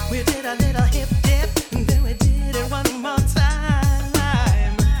mine. We did a little hip dip, and then we did it one more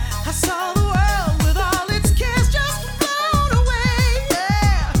time. I saw the world with all its cares just blown away.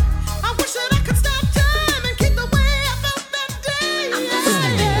 Yeah. I wish that I could stop time and keep the way I felt that day.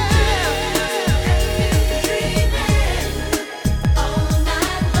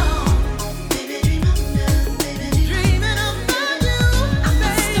 Dreaming about you,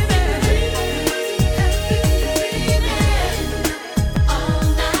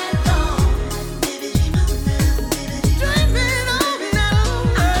 dreaming all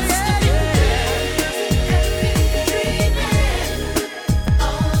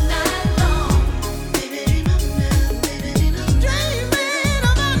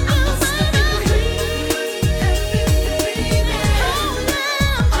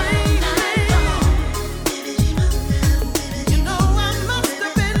You know I must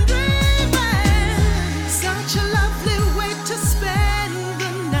have been dreaming. Such a lovely way to spend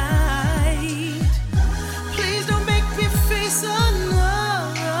the night. Please don't make me face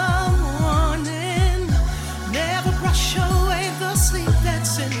another morning. Never brush away the sleep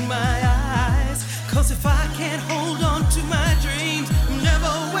that's in my eyes. 'Cause if I can't hold on to my dreams, I'm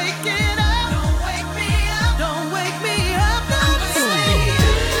never waking up. Don't wake me up. Don't wake me up. Don't sleep.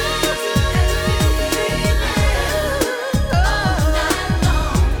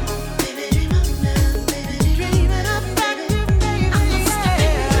 Dreaming about you, baby.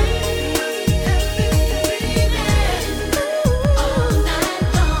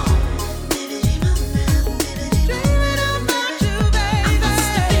 Dreaming about you, baby.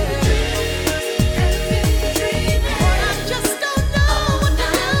 Boy, I just don't know what to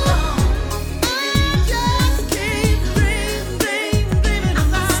do. I just keep dreaming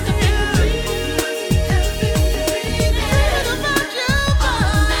about you. Dreaming about you,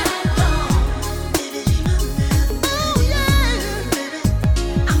 boy. Oh yeah.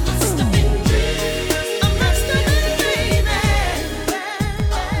 I must have been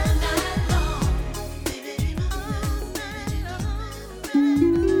dreaming all night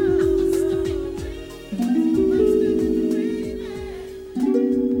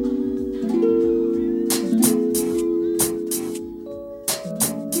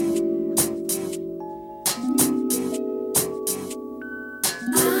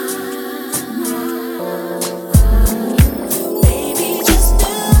Baby, just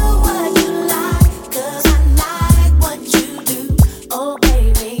do what you like, 'cause I like what you do. Oh,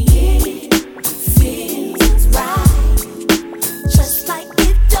 baby, it feels right. Just like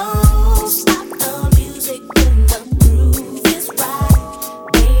it don't stop the music when the groove is right.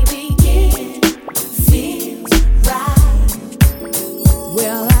 Baby, it feels right.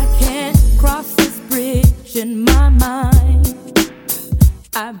 Well, I can't cross this bridge in my mind.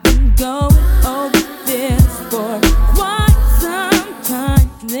 I've been going over this for quite some time.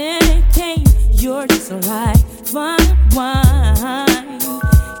 Then it came, you're just like fine wine,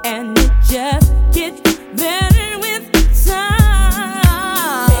 and it just gets better with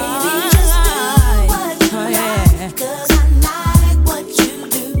time. Baby, just do what you Oh, like, yeah. 'cause I like what you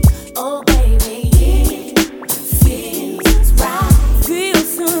do. Oh, baby, it feels right. Feels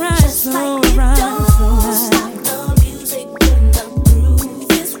so right, Just so like it right, so don't right. stop the music when the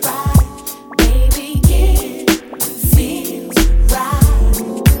groove is right. Baby, it feels right.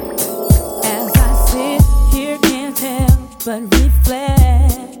 As I sit here, can't help but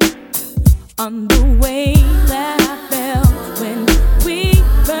reflect on the way that I felt when we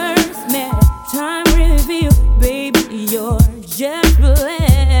first met. Time revealed, baby, you're just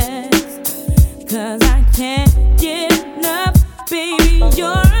blessed. 'Cause I can't get enough, baby,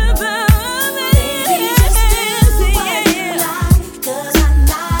 you're the Baby, just do what you like, 'cause I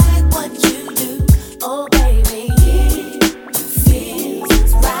like what you do. Oh, baby, it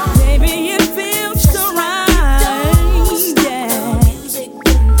feels right. Baby, it feels Just so like it don't right, stop the yeah. music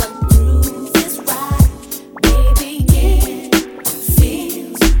when the groove is right. Baby,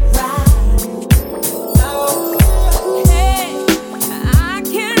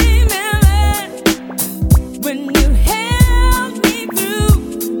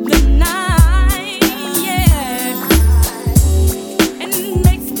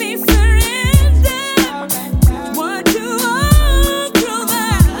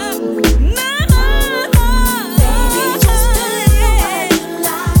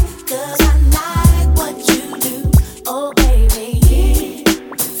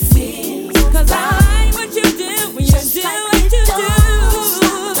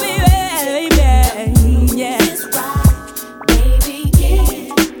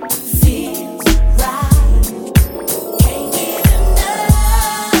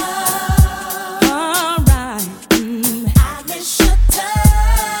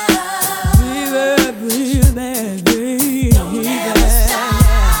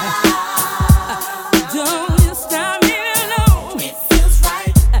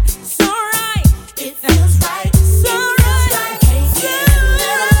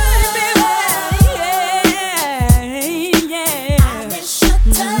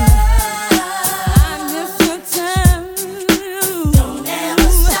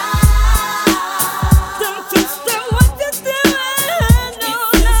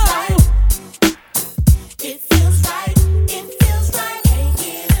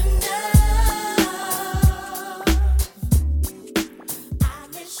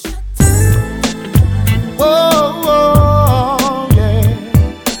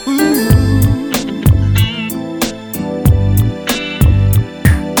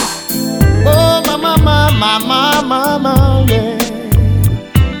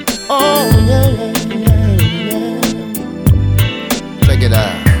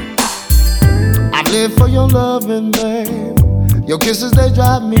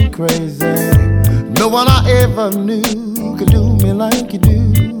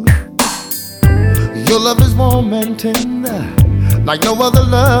 Like no other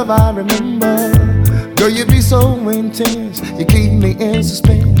love I remember. Girl, you be so intense. You keep me in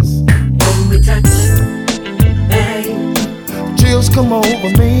suspense. When we touch, babe, chills come over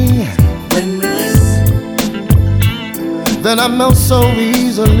me. When we kiss, then I melt so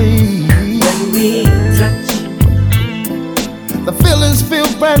easily. When we touch, the feelings feel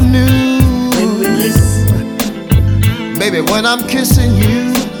brand new. When we kiss, baby, when I'm kissing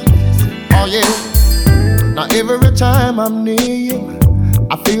you, oh yeah. Now every time I'm near you,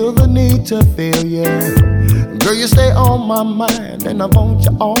 I feel the need to feel you. Girl, you stay on my mind, and I want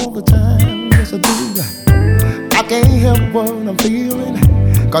you all the time. Yes, I do. I can't help what I'm feeling,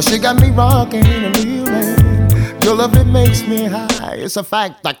 'cause you got me rocking and reeling. Your love, it makes me high. It's a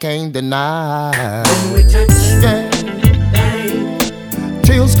fact I can't deny. When we touch, yeah, babe,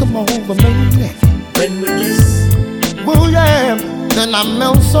 chills come over me. When we kiss, oh yeah, then I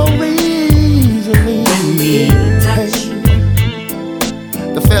melt so easily. When we touch,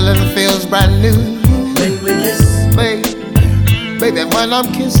 the feeling feels brand new. When we kiss, baby, when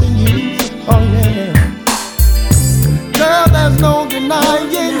I'm kissing you, oh yeah. Girl, there's no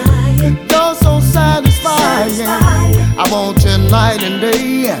denying, you're so satisfying. I want you night and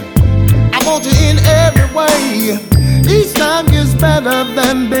day, I want you in every way. Each time gets better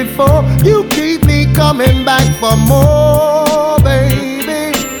than before. You keep me coming back for more,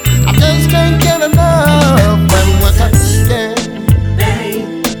 baby. I just can't get enough when we're touching. babe,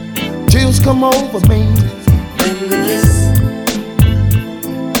 Chills come over me. when we kiss,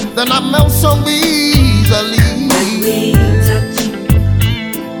 Then I melt so easily. when we touch,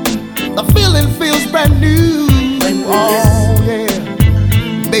 the feeling feels brand new. When we oh kiss,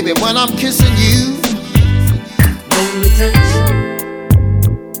 yeah, baby, when I'm kissing you, when we touch,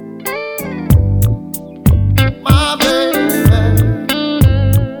 my baby.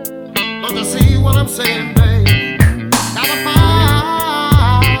 Don't you see what I'm saying, babe? Gotta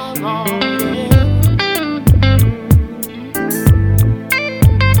find, oh yeah.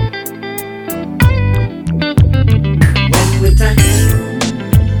 when we touch,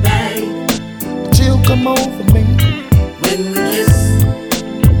 babe, Chill come over me. when we kiss,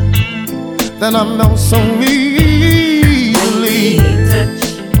 Then I melt so easily. when we touch,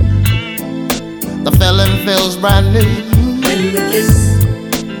 The feeling feels brand new. when we kiss,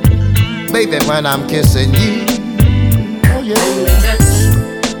 Baby, when I'm kissing you, oh when we yeah, touch,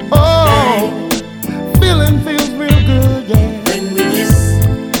 oh, feeling feels real good, yeah. when we kiss,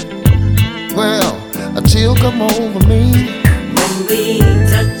 Well, a chill come over me, when we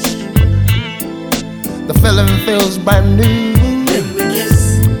touch, the feeling feels brand new. when we kiss,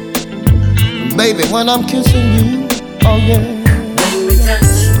 Baby, when I'm kissing you, oh yeah, when we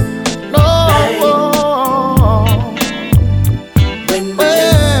touch, no, when we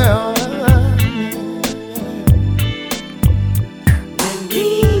kiss, well, when we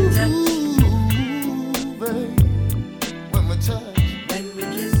touch, babe, when we touch. when we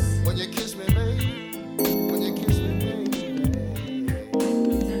kiss, When you kiss me, baby. When you kiss me, baby.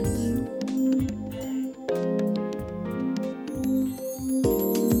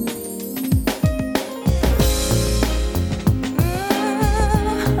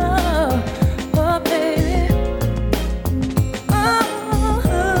 oh baby,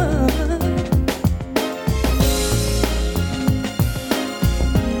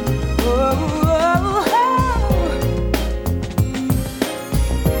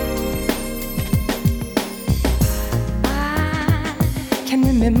 I can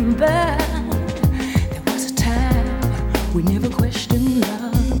remember there was a time we never questioned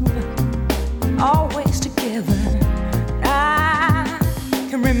love, always together. I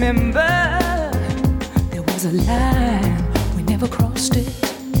can remember there was a line, we never crossed it.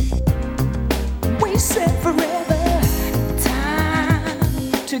 We said forever,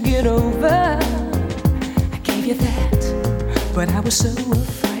 time to get over. I gave you that but I was so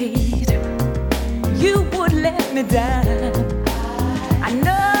afraid you would let me down. I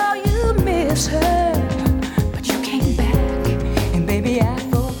know you miss her, but you came back, and baby I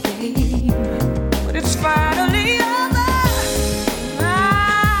forgave. But it's finally over.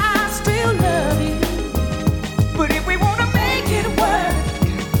 I still love you, but if we wanna make it work,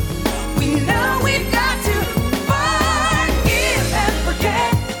 we know we've got to forgive and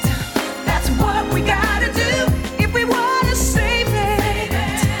forget. That's what we gotta do if we wanna save it.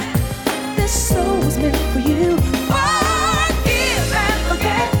 This soul was meant for you. Forgive and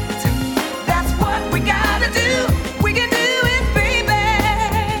forget. That's what we gotta do. We can do it, baby.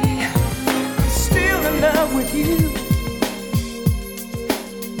 I'm still in love with you.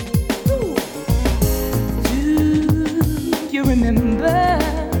 Ooh. Do you remember?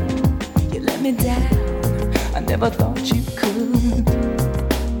 You let me down. I never thought you could.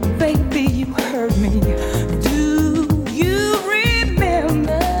 Baby, you hurt me. Do you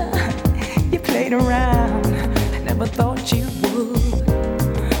remember? You played around. I never thought you would.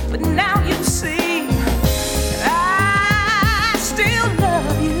 But now you see, I still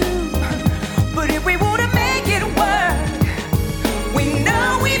love you. But if we wanna make it work, we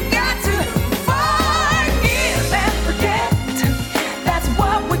know we've got to forgive and forget. That's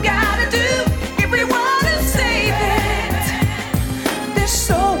what we gotta do if we wanna save it. This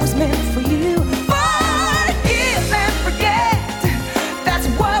soul was meant for you. Forgive and forget. That's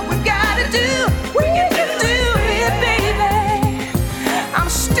what we gotta do. We can do it, baby. I'm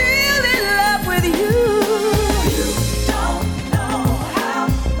still in love with you. You don't know how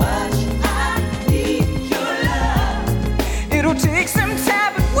much I need your love. It'll take some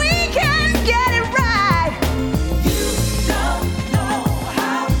time, but we can get it right. You don't know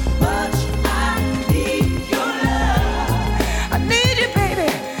how much I need your love. I need you, baby,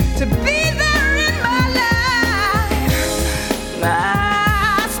 to be there in my life. I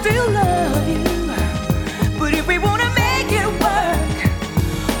still love you, but if we wanna make it work,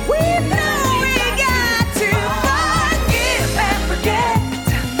 we know we got to forgive and forget.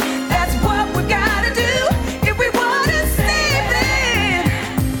 That's what we gotta do if we wanna save it.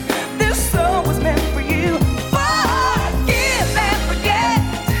 This soul was meant for you. Forgive and forget.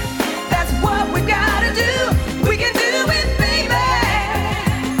 That's what we gotta do. We can do it, baby.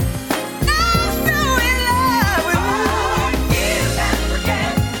 I'm so in love with you. Forgive and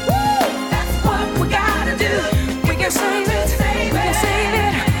forget. Woo! That's what we gotta do. We can save it. We can save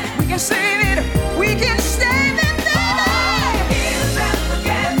it. We can save it. We can save it, baby. Forgive and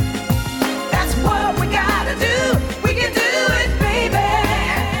forget. That's what we gotta do. We can do it, baby.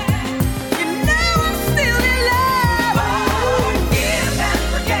 You know I'm still in love. Forgive and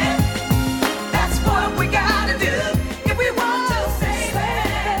forget. That's what we gotta do if we want to save it.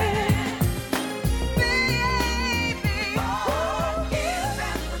 Baby, forgive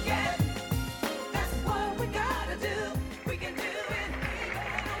and forget. That's what we gotta do. We can do it,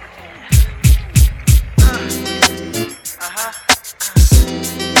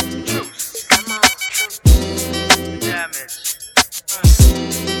 Damage.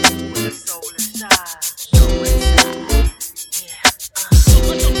 With the soul inside. Soul inside. Yeah.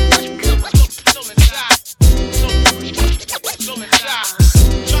 Soul inside. Soul inside.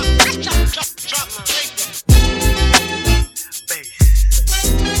 Drop the bass.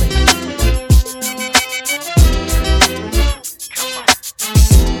 Come on.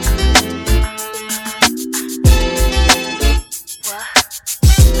 What?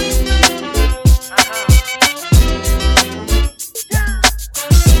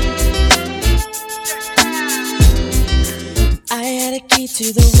 I had a key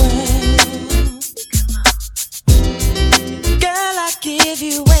to the world. Girl, I give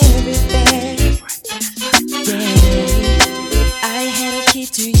you everything. Yeah. I had a key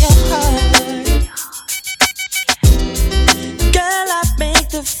to your heart. Girl, I make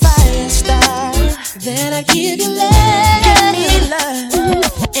the fire start. Then I give you love. Give me love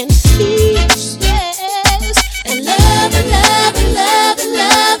and peace, yes. And love and love and love and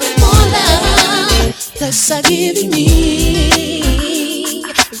love and more love. Plus I give you me.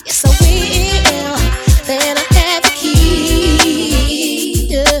 Yes, I will. Then I have the key.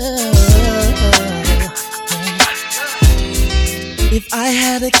 If I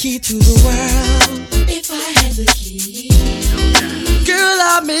had a key to the world, if I had the key, girl,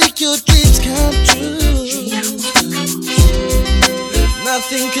 I'll make your dreams come true.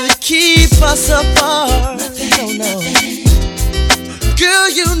 Nothing could keep us apart. Nothing, no. Girl,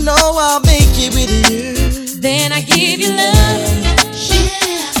 you know I'll make it with you. Then I give you love,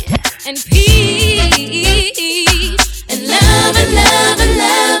 yeah, and peace, and love and love and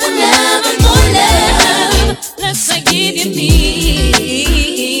love and love and more love. Plus I give you me.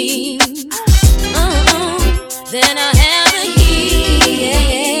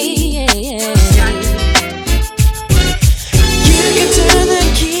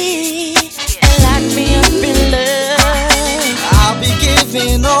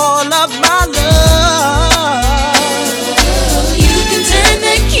 giving all of my love. You can turn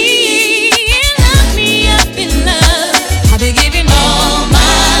the key and lock me up in love. I'll be giving all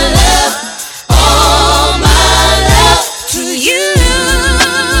my love to you.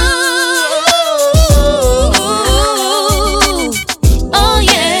 Oh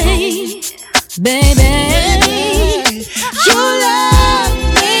yeah, baby.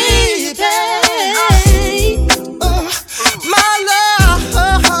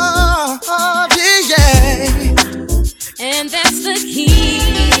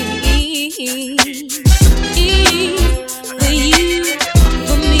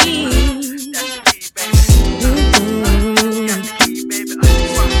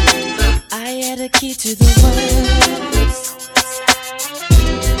 To the world.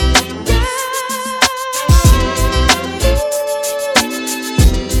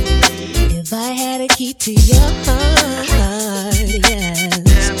 If I had a key to your heart, yes.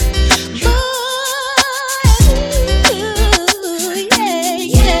 Ooh, yeah,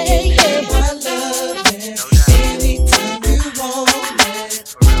 yeah, yeah. My love, anytime you want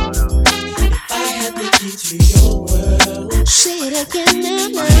it. If I had the key to your world, say it again now.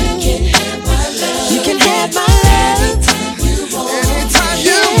 You can have my love anytime you want. If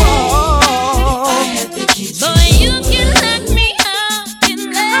I had the key to boy, you can lock me up in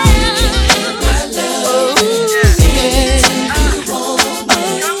love. my love anytime you want.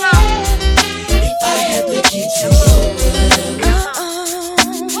 If I had the key to your world,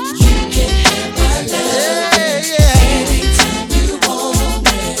 you can have my love anytime you want.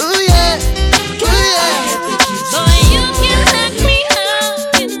 Ooh yeah, ooh yeah. Boy, you can lock me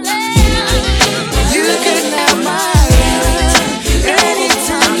up in love. You can have my love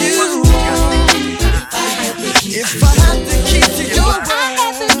anytime you want. If I had the key to your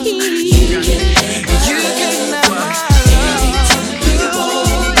world, you can have my love.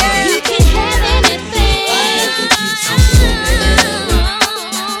 You can have anything.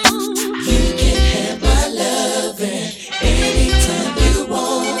 You can have my love anytime you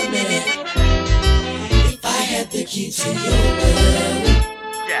want it. If I had the key to your world,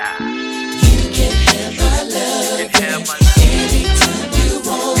 you can have my love anytime you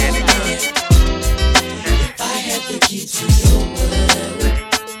want it. If I had the key to your world,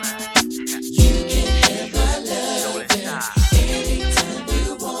 you can have my love anytime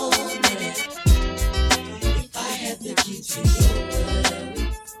you want it. If I had the key to your world,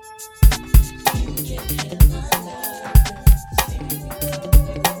 you can have my love.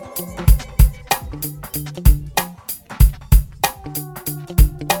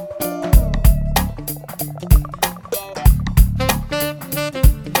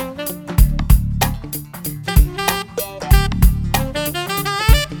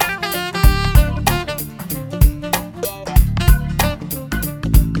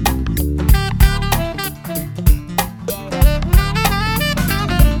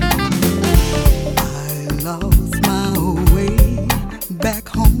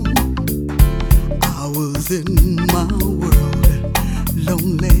 in my world,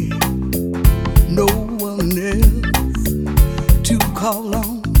 lonely, no one else to call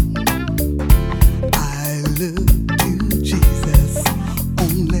on. I look to Jesus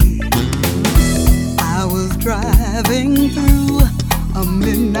only. I was driving through a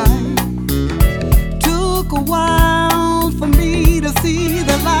midnight. Took a while for me to see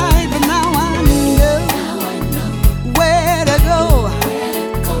the light, but now I know where to go.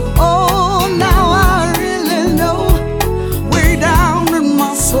 Oh, now I really know, way down in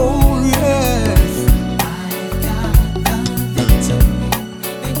my soul, yes, I've got the victory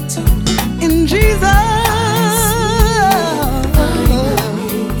in Jesus.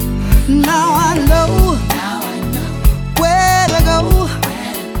 Now I know where to go.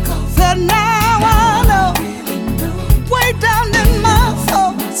 Said now I know, way down in my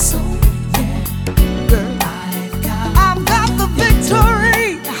soul, I've got the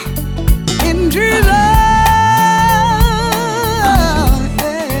victory in Jesus.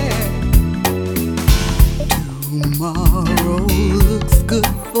 Tomorrow looks good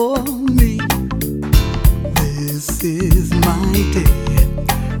for me. This is my day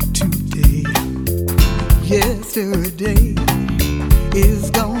today. Yesterday is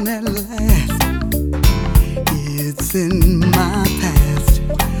gone at last. It's in my past.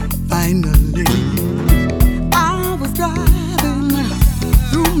 Finally, I was driving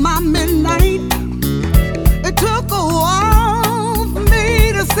through my midnight. It took a while for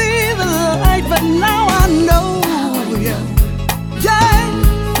me to see the light, but now I know, yeah,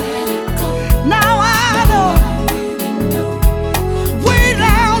 now I know, way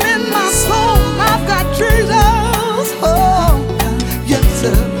down in my soul, I've got Jesus. Oh, yes,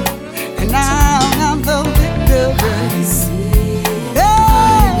 loser, and now I'm the victor.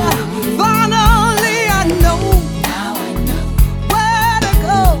 Yeah, finally I know where to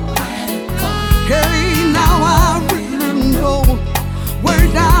go. Hey, now I really know way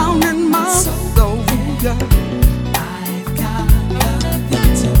down in my soul. I've got the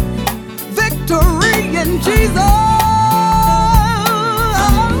victory in Jesus.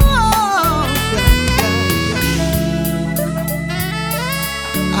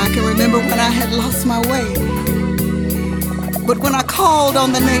 I can remember when I had lost my way, but when I called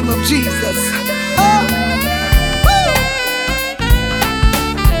on the name of Jesus,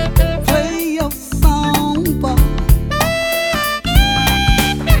 play your song, boy.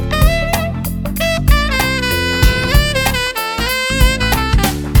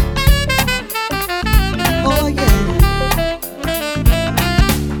 Oh yeah.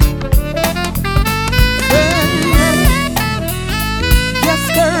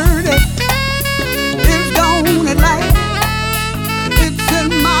 Yesterday is gone at last. It's in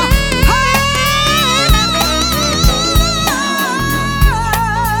my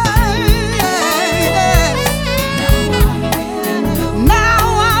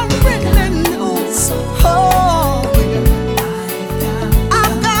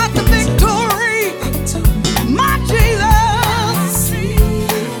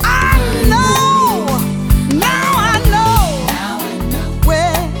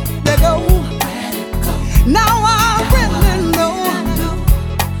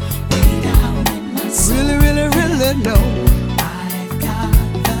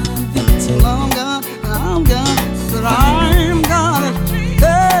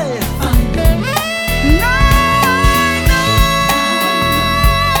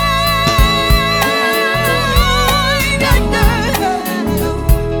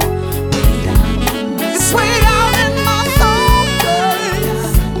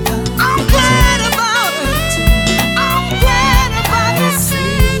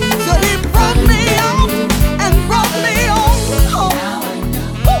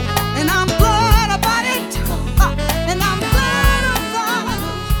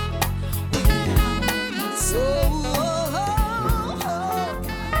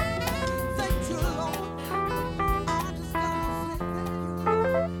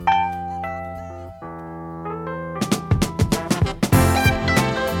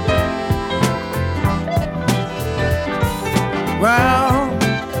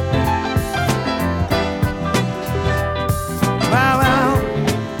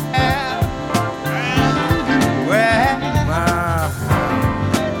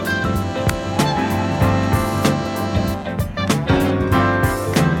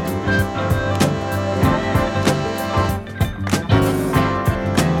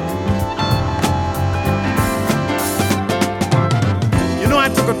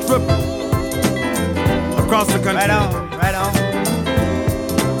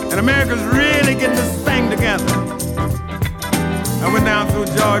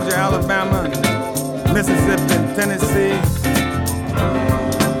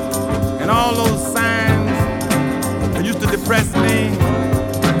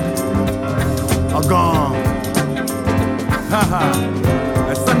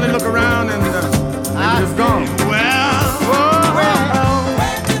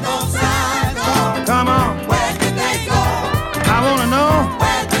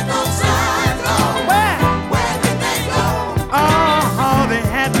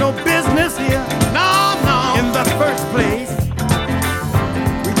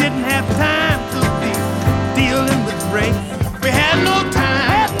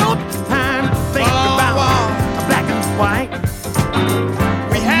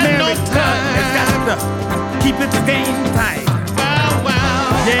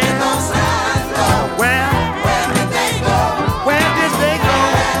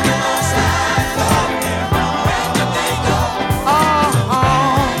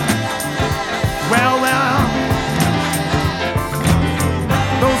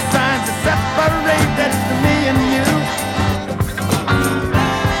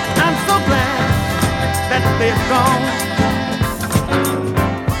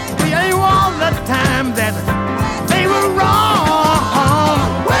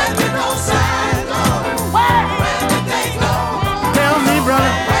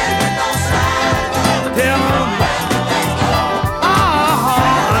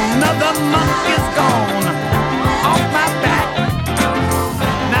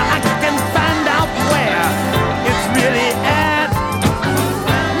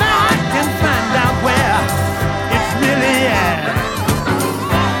really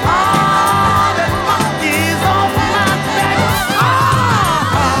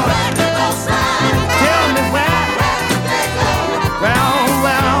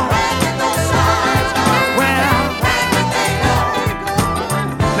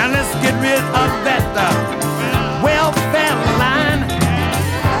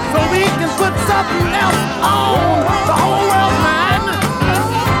nothing else on the whole world's mind.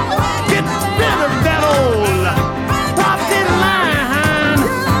 Get rid of that old poverty line.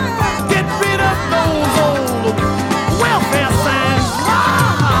 Get rid of those old welfare signs.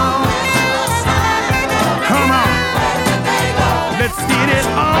 Oh. Come on, let's get it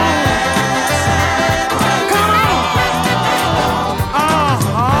on. Come on.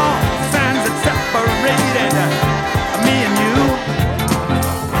 Signs that separated me and you.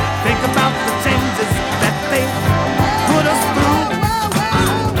 Think about the changes that they put us through.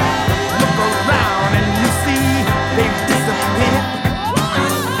 Look around and you see they've disappeared.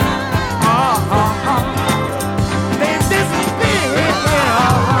 They've disappeared.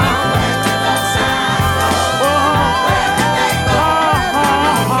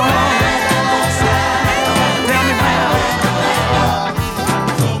 Tell me how.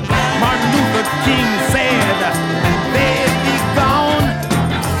 Martin Luther King said they'd be gone.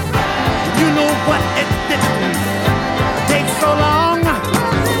 You know what, it didn't take so long.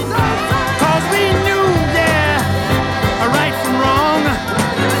 'Cause we knew, yeah, right from wrong.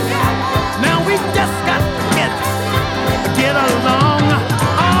 Now we just got to get along.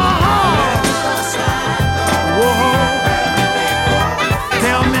 Whoa.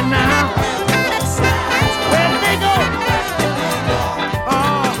 Tell me now, where did they go?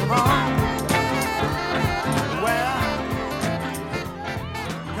 Well,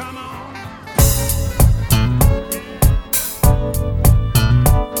 come on.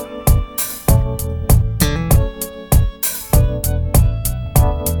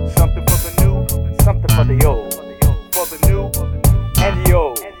 Something for the new, something for the old. For the new and the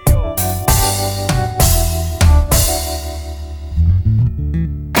old.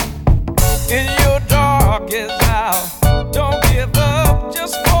 In your darkest hour, don't give up,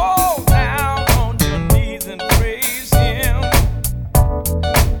 just fall down on your knees and praise Him.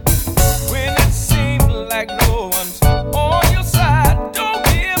 When it seems like no one's on your side, don't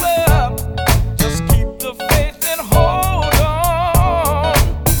give up, just keep the faith and hold on.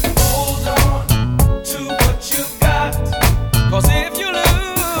 Hold on to what you've got, 'cause if you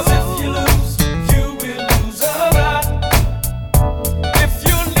lose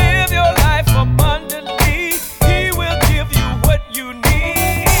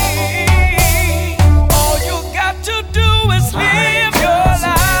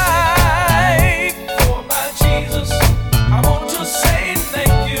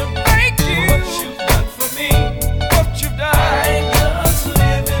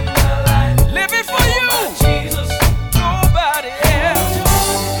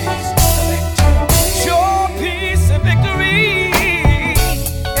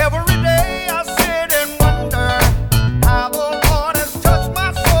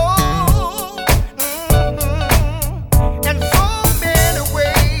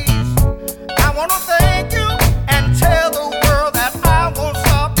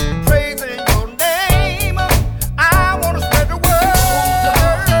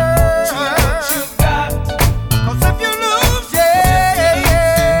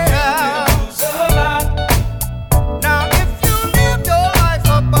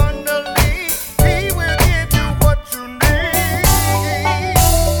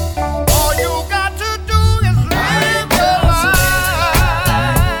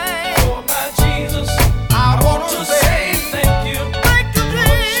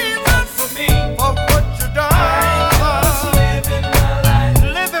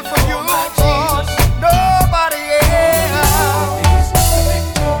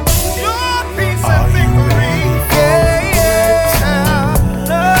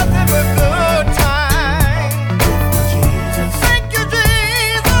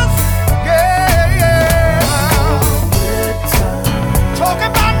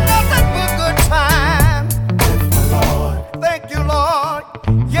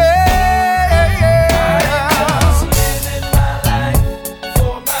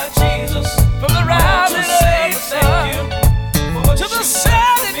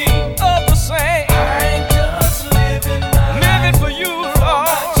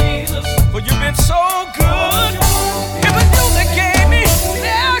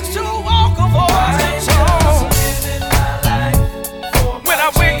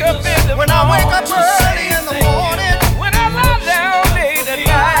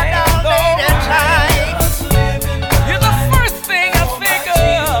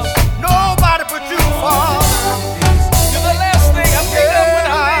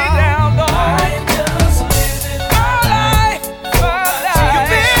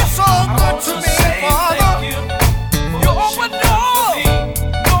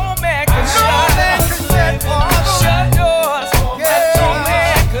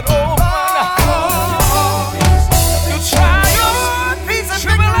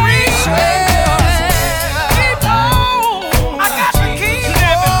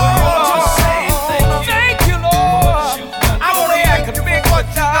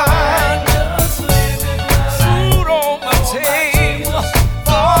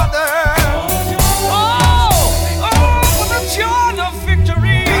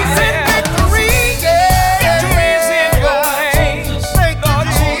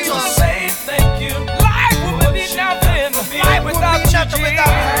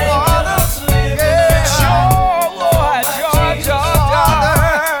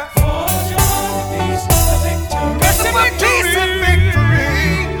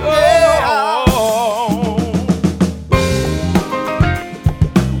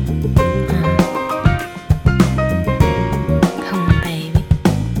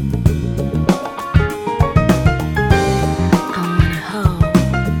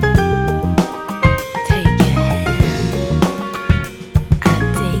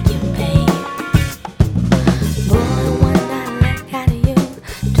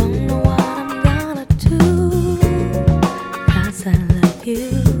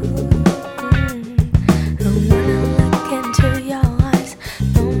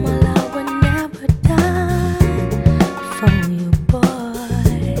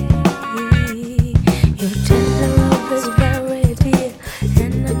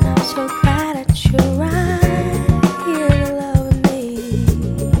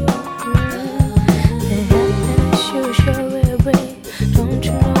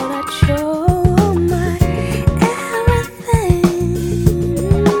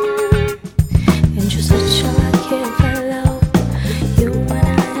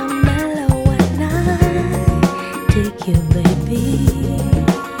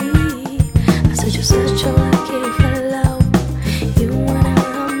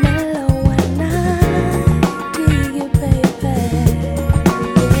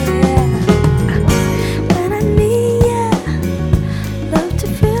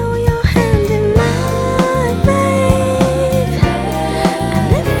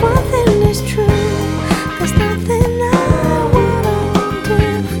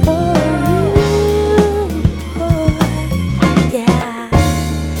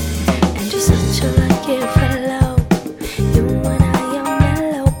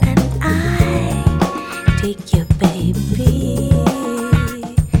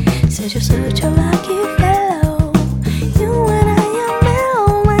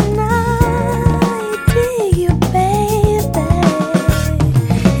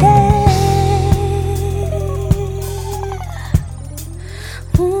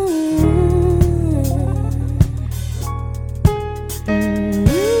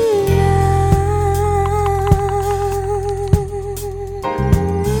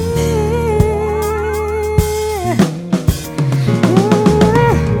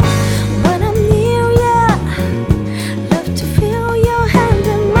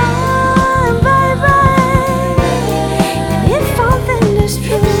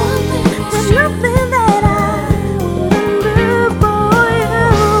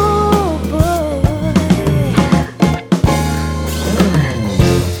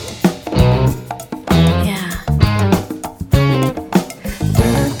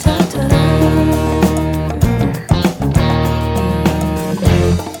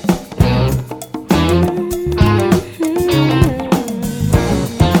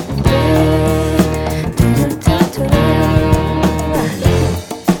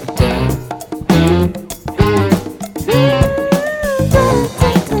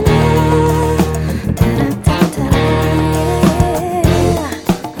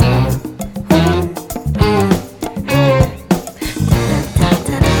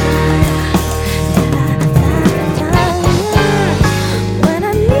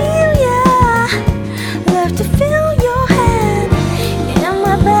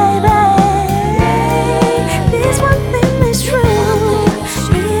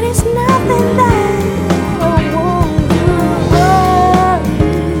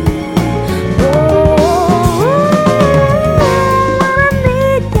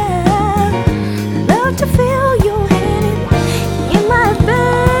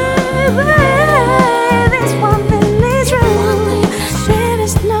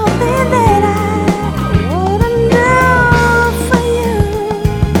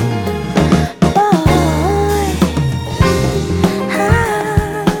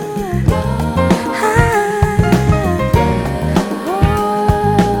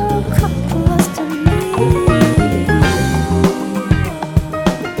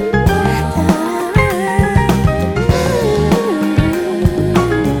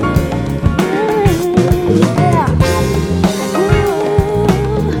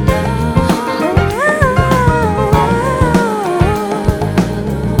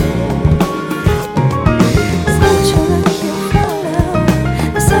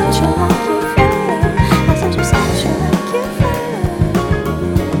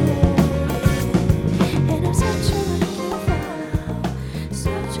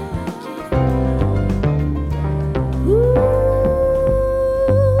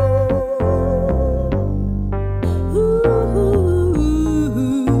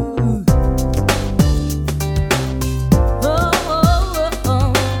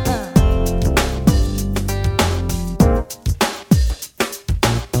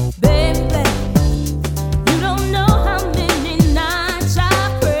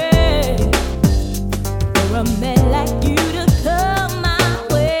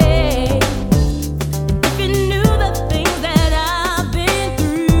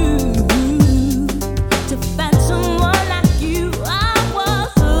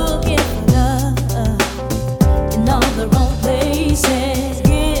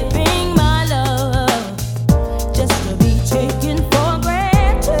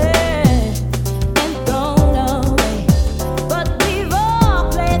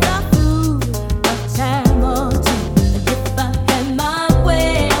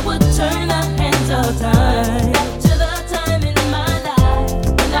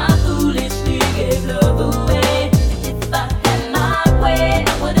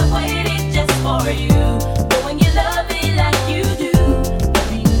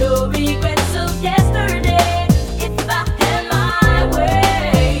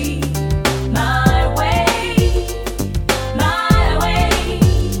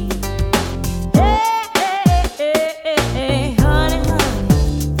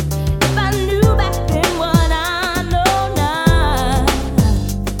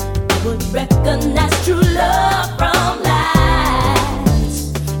recognize true love from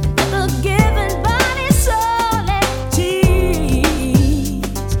lies. The given body, soul, and tears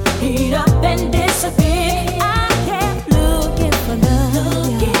heat up and disappear. I kept looking for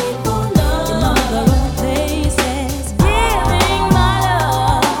love, in other places, giving my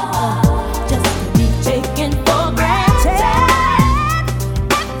love just to be taken for granted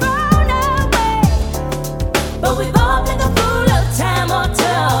and thrown away. But we've all been the fool of time or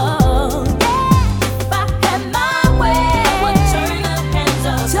tongue. Yeah.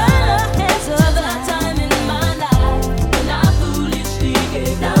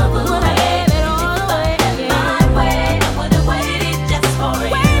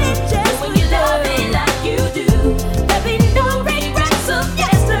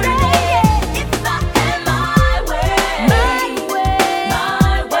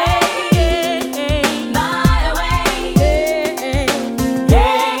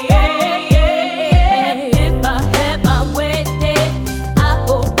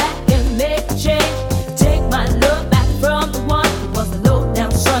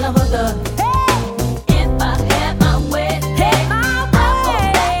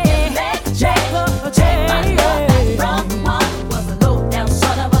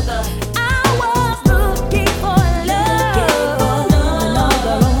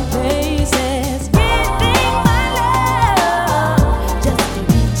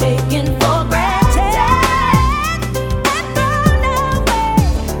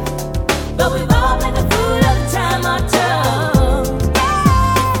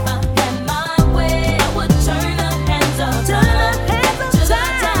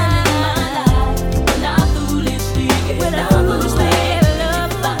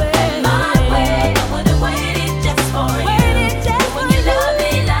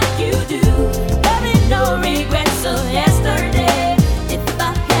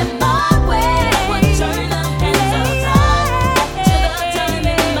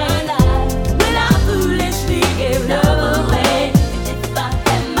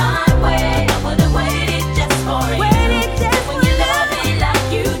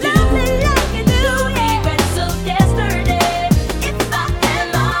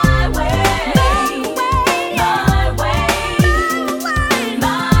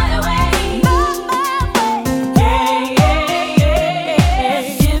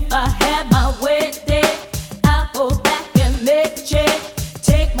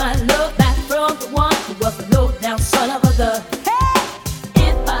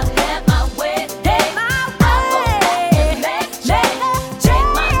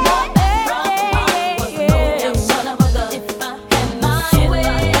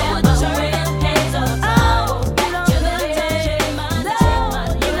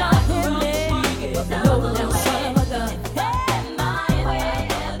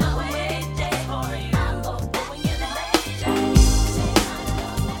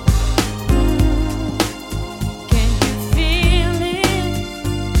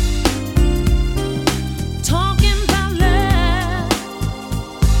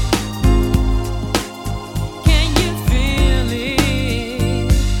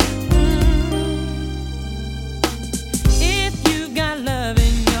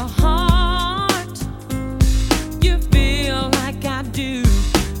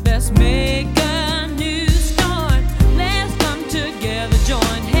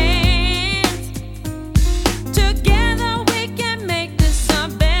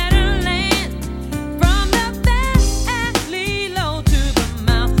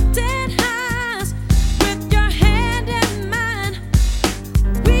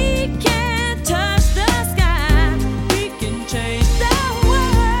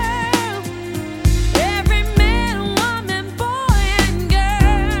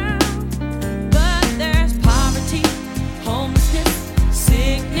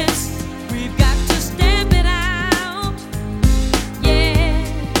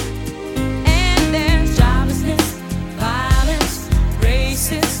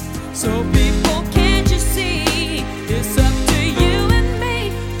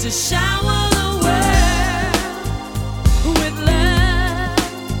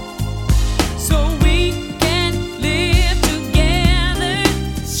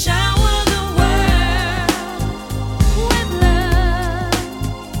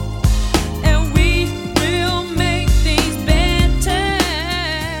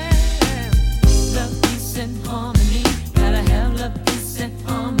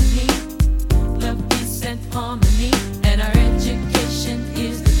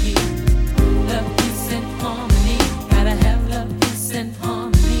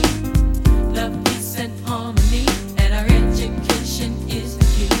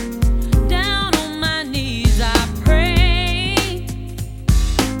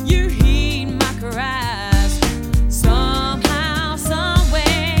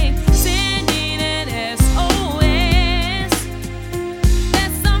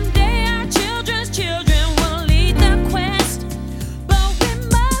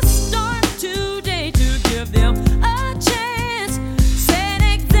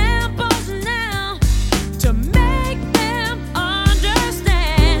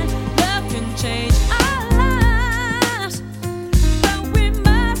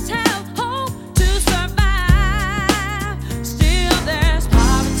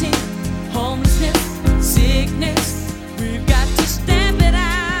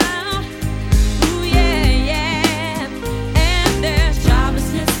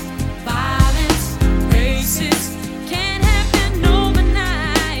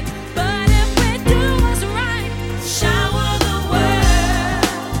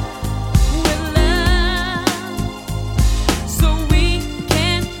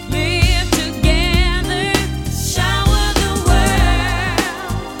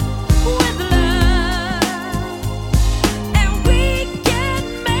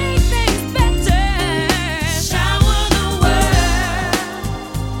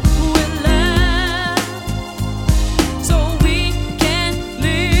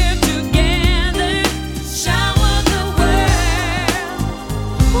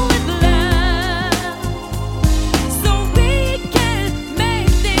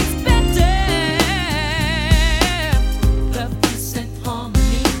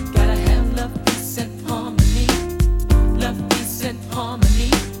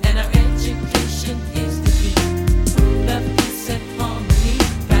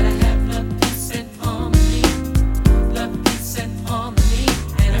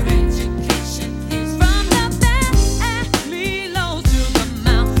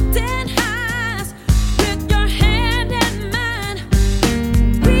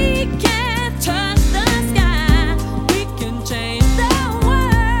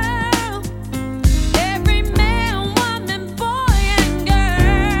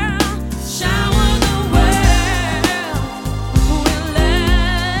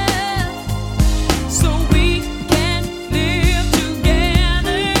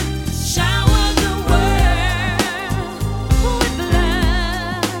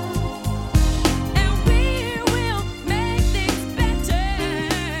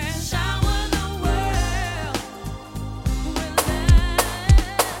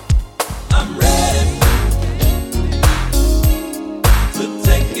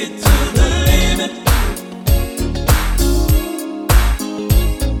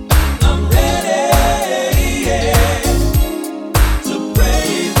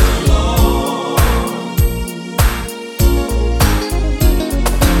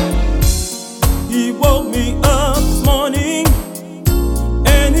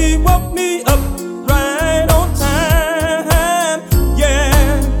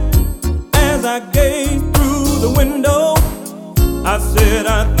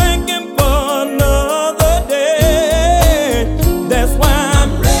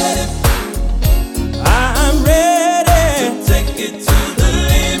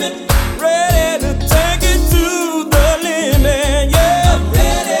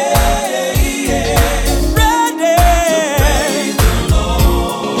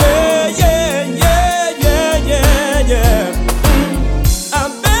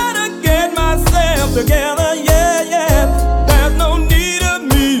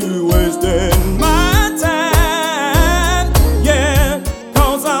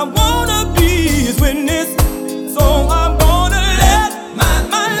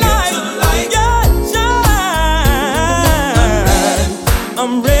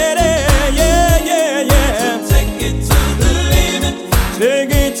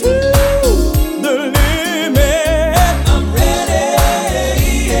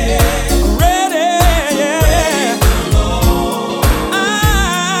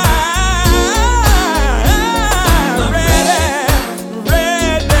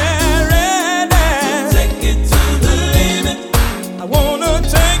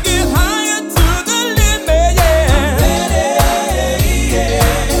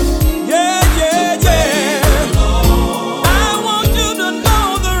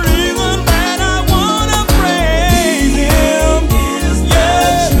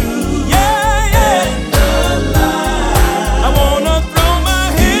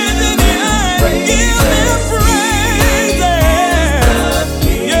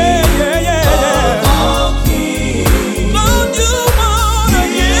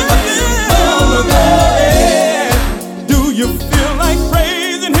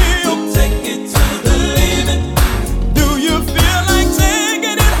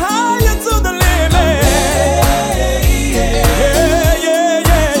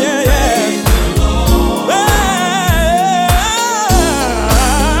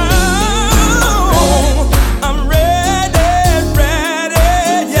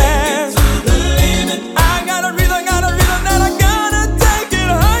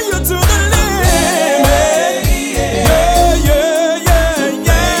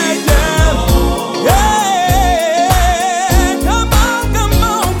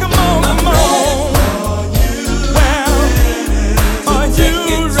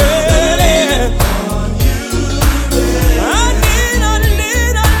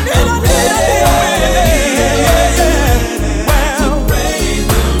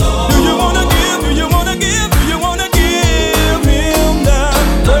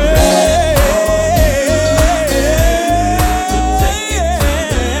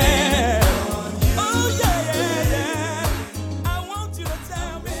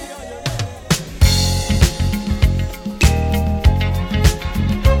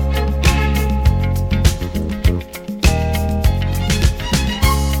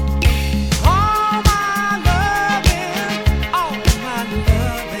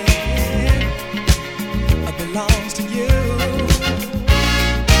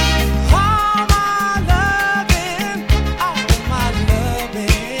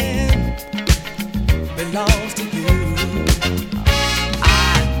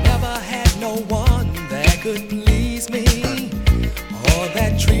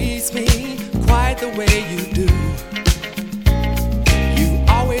 the way you do. You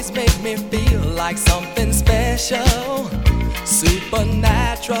always make me feel like something special,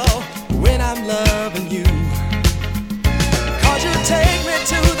 supernatural when I'm loving you. 'Cause you take me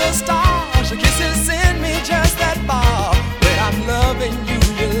to the stars, your kisses send me just that far. When I'm loving you,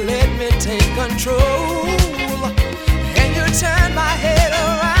 you let me take control. And you turn my head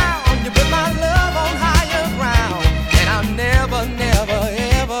around, you put my love on higher ground. And I'm never, never,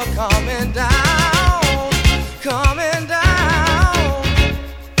 ever coming down, coming down.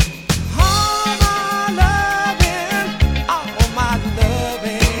 All my loving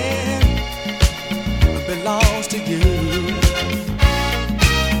belongs to you.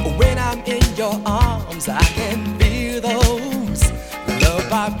 When I'm in your arms, I can feel those love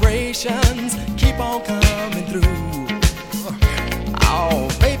vibrations keep on coming through. Oh,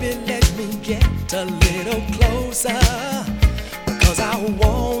 baby, let me get a little closer, 'cause I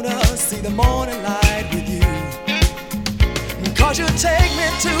wanna see the morning light with you. 'Cause you take me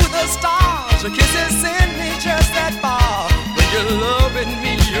to the stars, your kisses send me just that far. When you're loving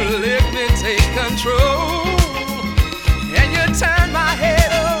me, you let me take control. And you turn my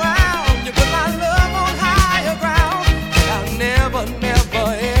head around, you put my love on higher ground. And I'm never, never,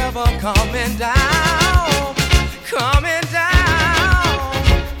 ever coming down, coming down.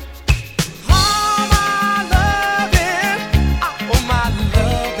 All my loving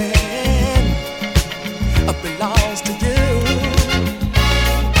belongs to you.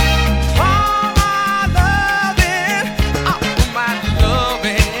 All my loving belongs to you.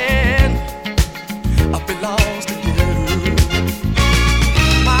 My love belongs to you.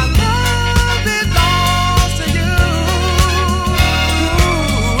 My love belongs to you.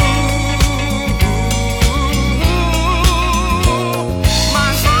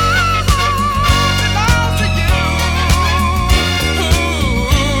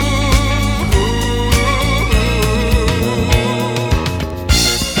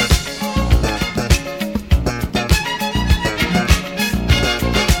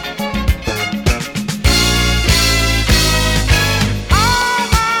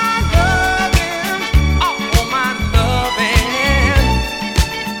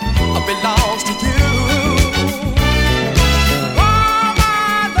 Belongs to you. All my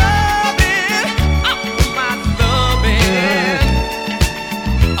loving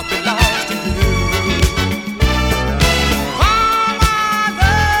belongs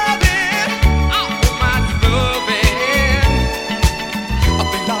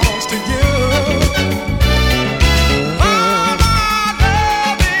to you. All my loving belongs to you. All my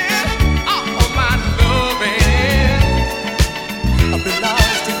loving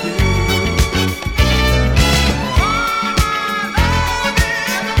belongs to you.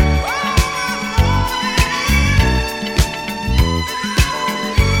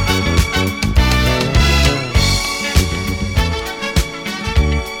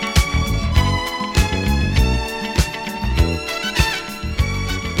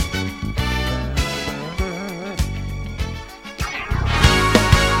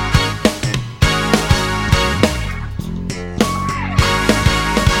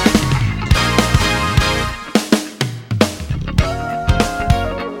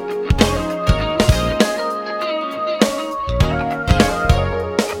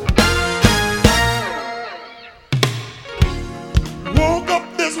 Woke up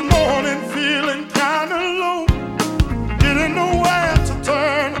this morning feeling kinda low. Didn't know where to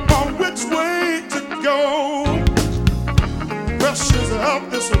turn or which way to go. Pressures of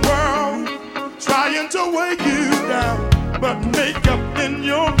this world trying to weigh you down, but make up in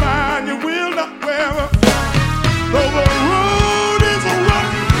your mind you will not wear a frown. Though the road is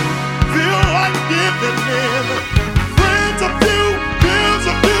rough, feel like giving in. Friends a few, bills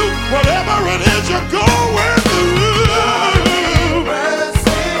a few, whatever it is you're going through.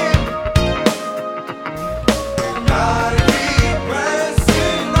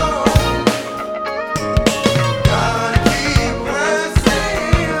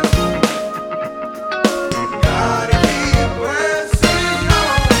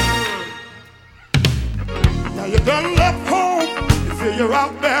 Now you done left home, you feel you're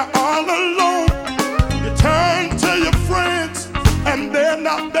out there all alone. You turn to your friends and they're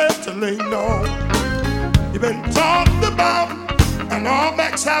not there to lean on. You've been talked about and all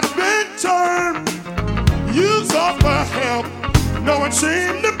backs have been turned. Use offer help, no one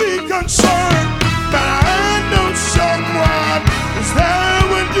seemed to be concerned. But I know someone is there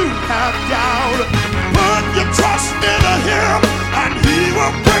when you have doubt. Put your trust in him and he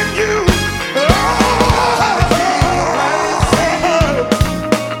will bring you.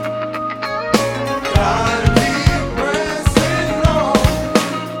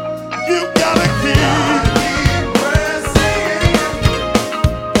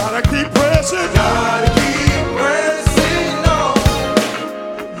 Gotta keep pressing.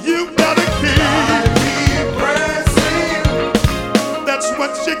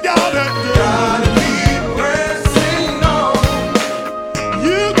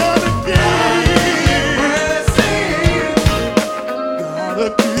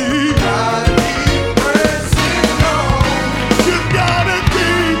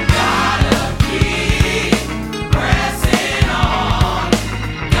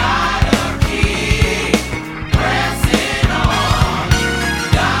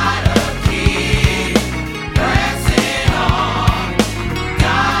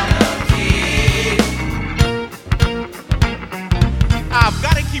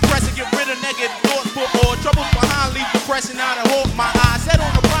 pressing out a hope. My eyes set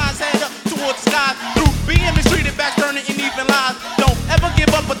on the prize, head up towards the sky. Through being mistreated, backburning, and even lies. Don't ever give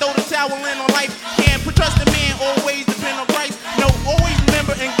up or throw the towel in on life. Can't trust a man, always depend on Christ. No, always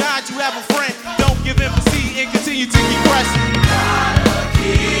remember in God you have a friend. Don't give in for seed and continue to keep pressing. Gotta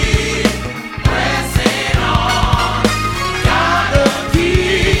keep pressing on. Gotta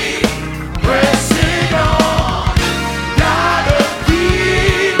keep pressing on. Gotta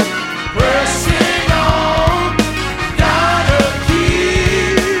keep pressing on. Gotta keep.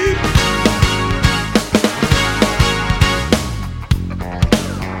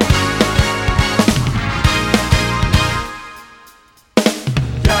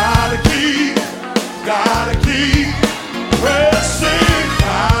 Gotta keep pressing,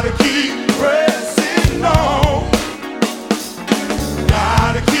 gotta keep pressing on.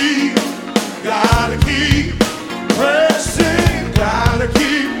 Gotta keep pressing, gotta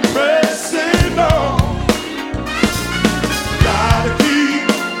keep pressing on. Gotta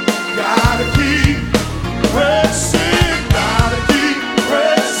keep pressing, gotta keep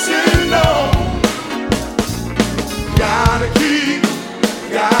pressing on. Gotta keep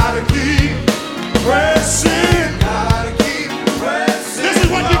pressing, gotta keep pressing. This is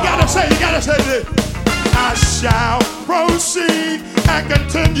what you gotta say. You gotta say this. I shall proceed and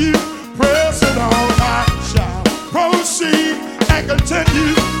continue pressing on. I shall proceed and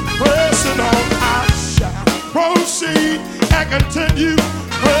continue pressing on. I shall proceed and continue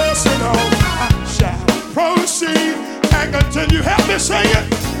pressing on. I shall proceed and continue. Help me sing it.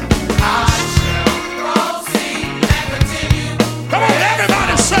 I shall proceed and continue. Come on,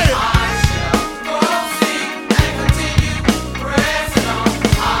 everybody say it.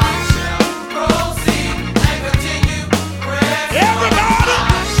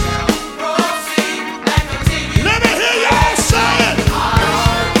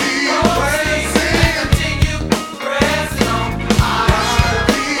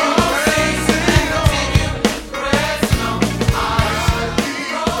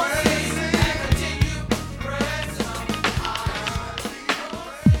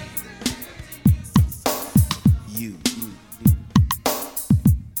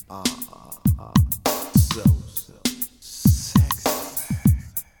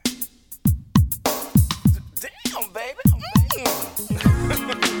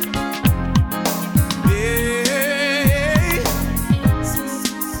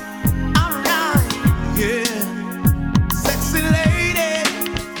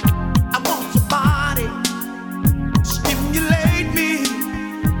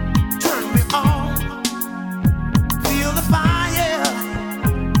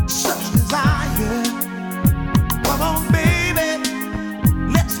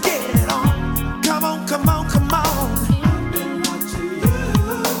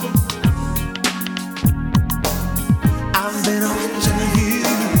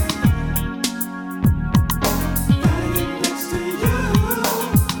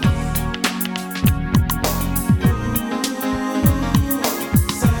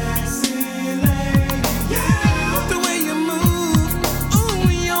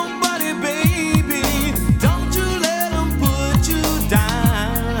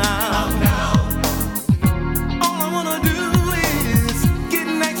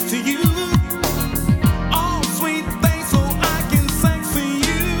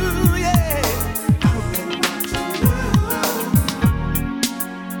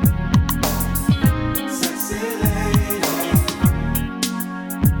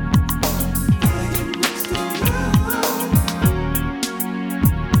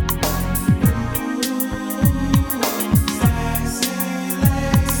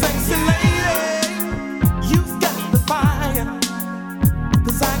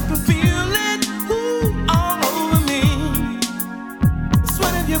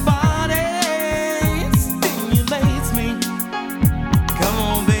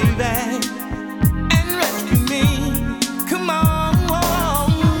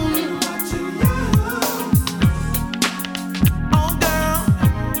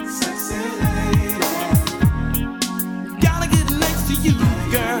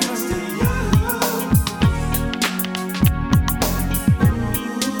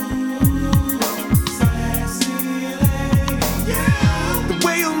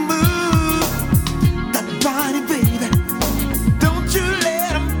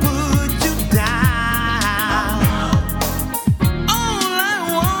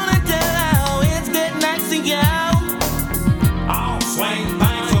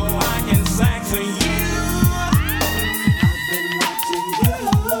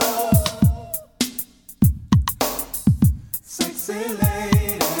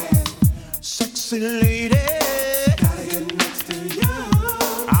 Sexy lady, gotta get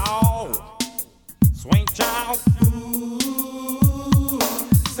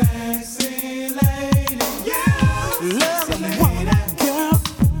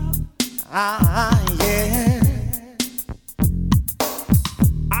Yeah.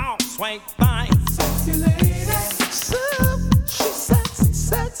 I'll swing by. Sexy lady. She's sexy,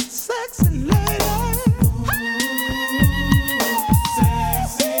 sexy, sexy lady.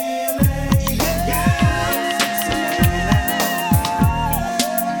 Sexy lady. Yeah.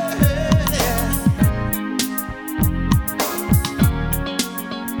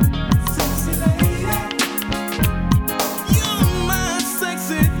 Sexy lady. You're my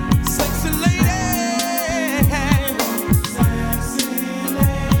sexy, sexy lady. Sexy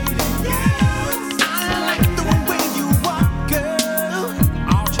lady. Yeah. I like the way you walk, girl.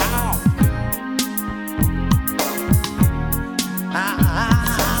 Oh, child.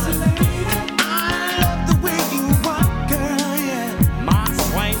 Sexy lady. I love the way you walk, girl. Yeah. My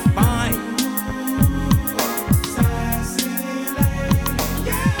swing by. Sexy lady.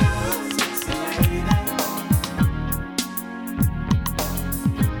 Yeah. Sexy lady.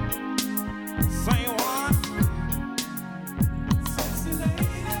 Say what? Sexy lady.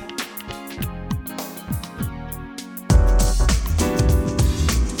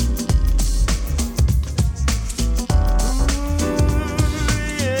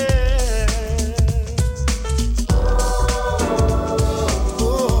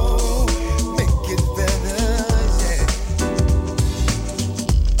 Oh, make it better, yeah.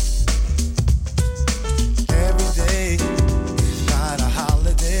 Every day is not a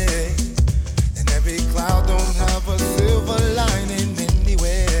holiday, and every cloud don't have a silver lining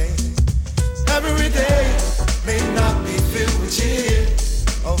anyway. Every day may not be filled with cheer,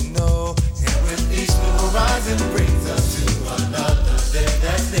 oh no, and with each new horizon brings us to another day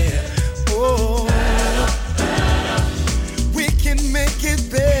that's there. Oh, we can make it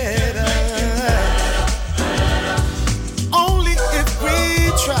better, only if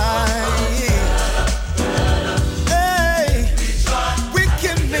we try. Hey, we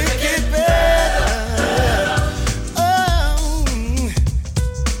can make it better. Oh,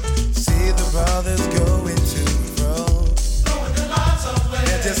 see the brothers going to and fro.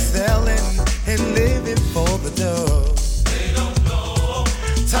 They're just selling and living for the dough.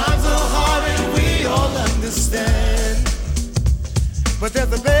 Times are hard and we all understand, but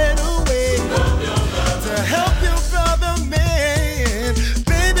there's a better way to help your brother man.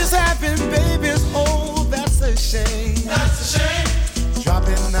 Babies having babies, oh that's a shame. That's a shame.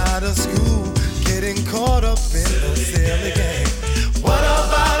 Dropping out of school, getting caught up in the silly game. What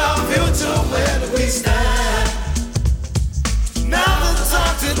about our future? Where do we stand? Now's the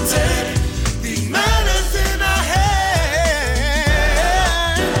time to take these matters in our hands.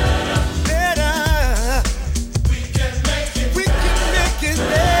 Better. We can make it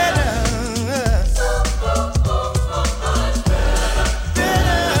better.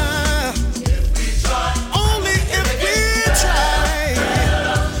 Better. Only if we try.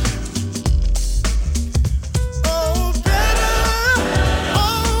 Oh,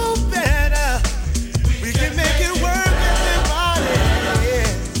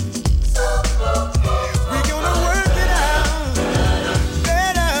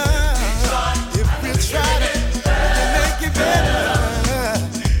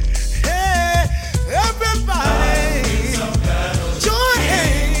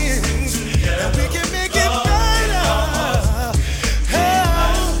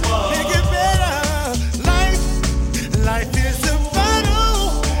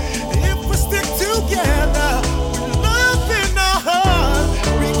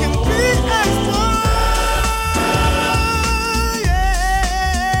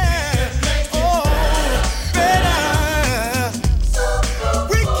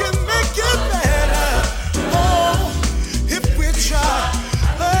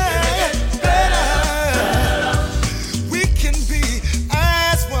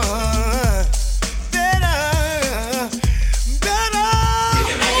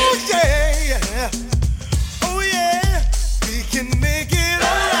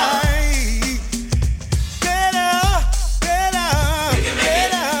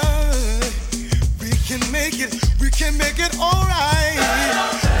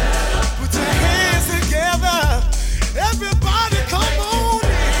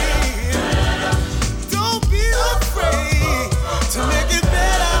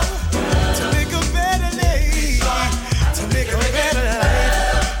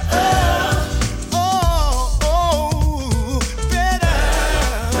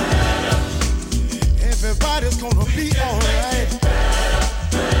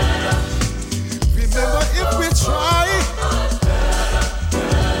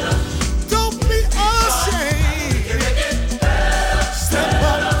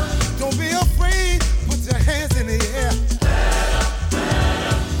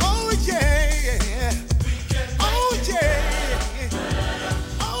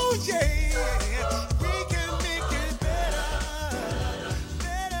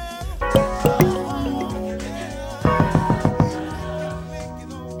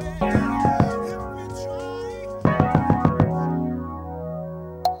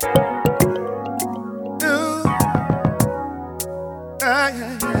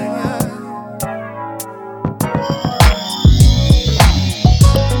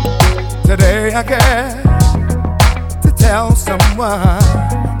 way I can to tell someone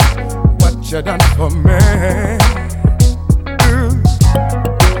what you done for me.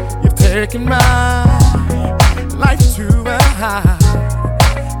 You've taken my life to a high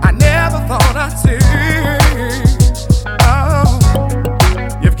I never thought I'd see. Oh,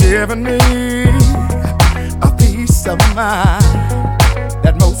 you've given me a peace of mind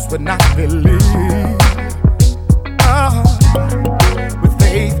that most would not believe. Oh, with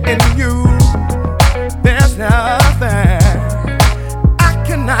faith in you, there's nothing I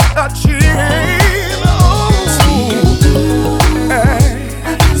cannot achieve. Oh, hey,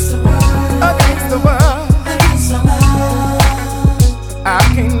 against the world, I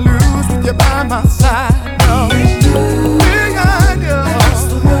can't lose with you by my side. No, behind you.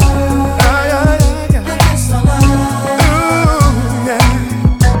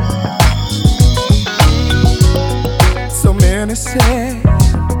 Many said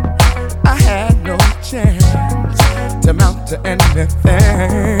I had no chance to mount to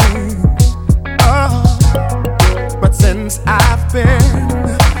anything. Oh, but since I've been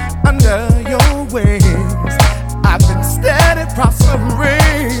under your wings, I've been steady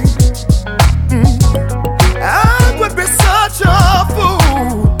prospering. I would be such a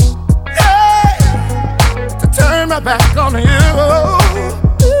fool, hey, to turn my back on you.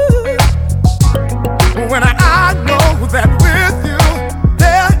 When I know that with you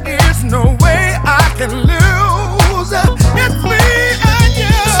there is no way I can lose. It's me and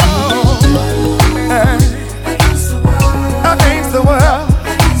you, against the world.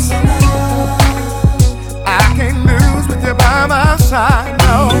 I can't lose with you by my side.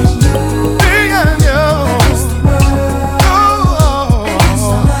 No, me and you.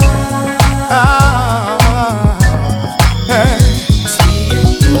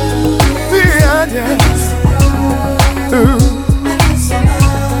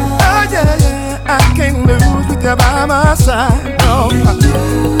 By my side, no.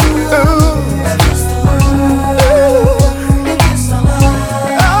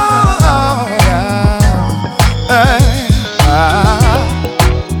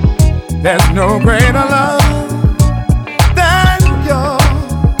 There's no greater love than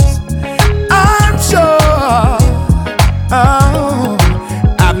yours, I'm sure. Oh,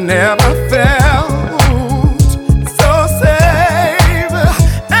 I've never felt so safe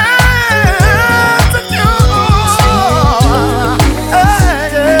as you.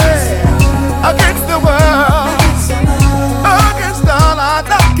 Against the world, against all odds,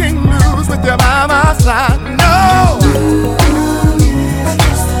 I can't lose with you by my side. No,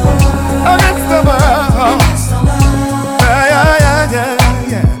 against the world, yeah.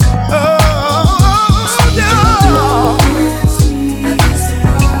 Oh, yeah.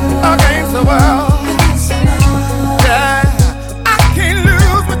 Against the world, yeah. I can't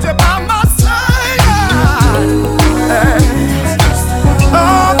lose with you by my side.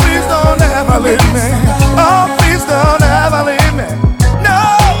 Oh, please don't ever leave me. Oh, please don't ever leave me. No.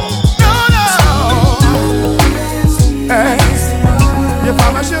 Hey, you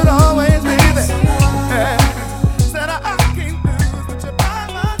promised you'd always be there. Hey, said I can't lose with you by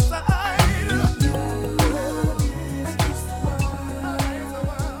my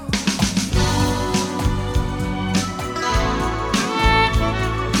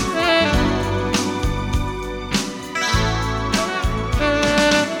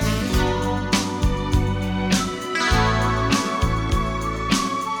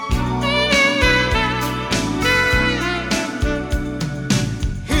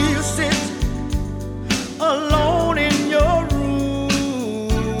He'll sit alone in your room,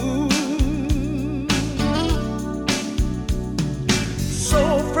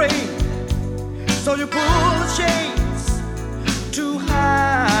 so afraid, so you pull the shades to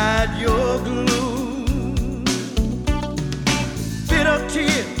hide your gloom. Bitter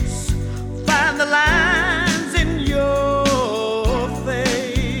tears find the lines in your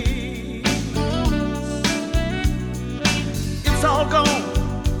face. It's all gone,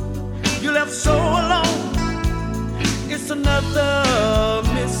 you left so alone. It's another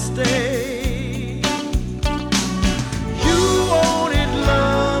mistake. You wanted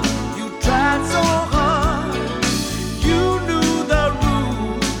love, you tried so hard. You knew the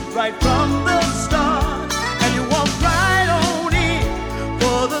rules right from the start, and you walked right on in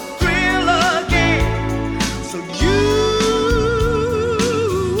for the thrill again. So you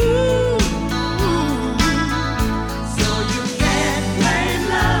can't blame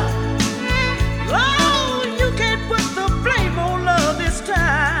love. Oh, you can't put the blame on love this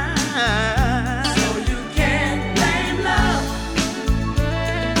time.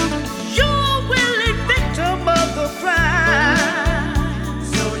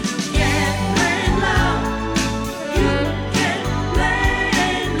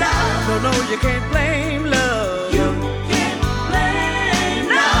 you can't blame love. You can't blame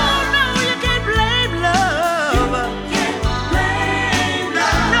love. No, you can't blame love. You can't blame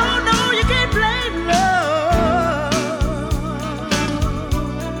love. No, you can't blame love.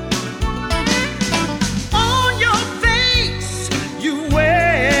 On your face you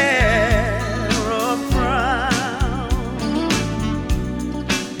wear a frown.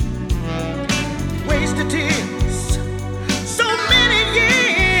 Wasted tears, so many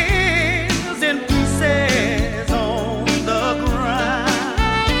years in pieces on the ground.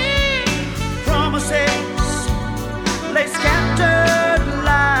 Promises lay scattered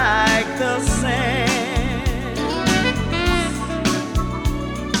like the sand.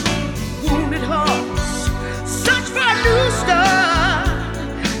 Wounded hearts search for a new start.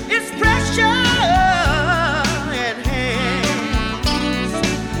 It's pressure at hand.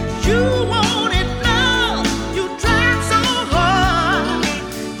 You wanted love, you tried so hard.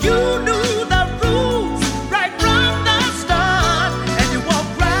 You knew the rules right from the start, and you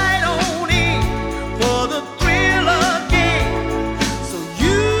walked right on in for the thrill again.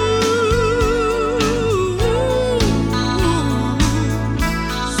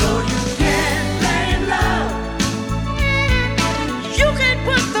 So you can't blame love. You can't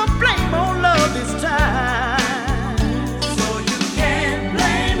put the blame on love this time. So you can't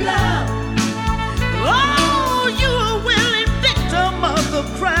blame love.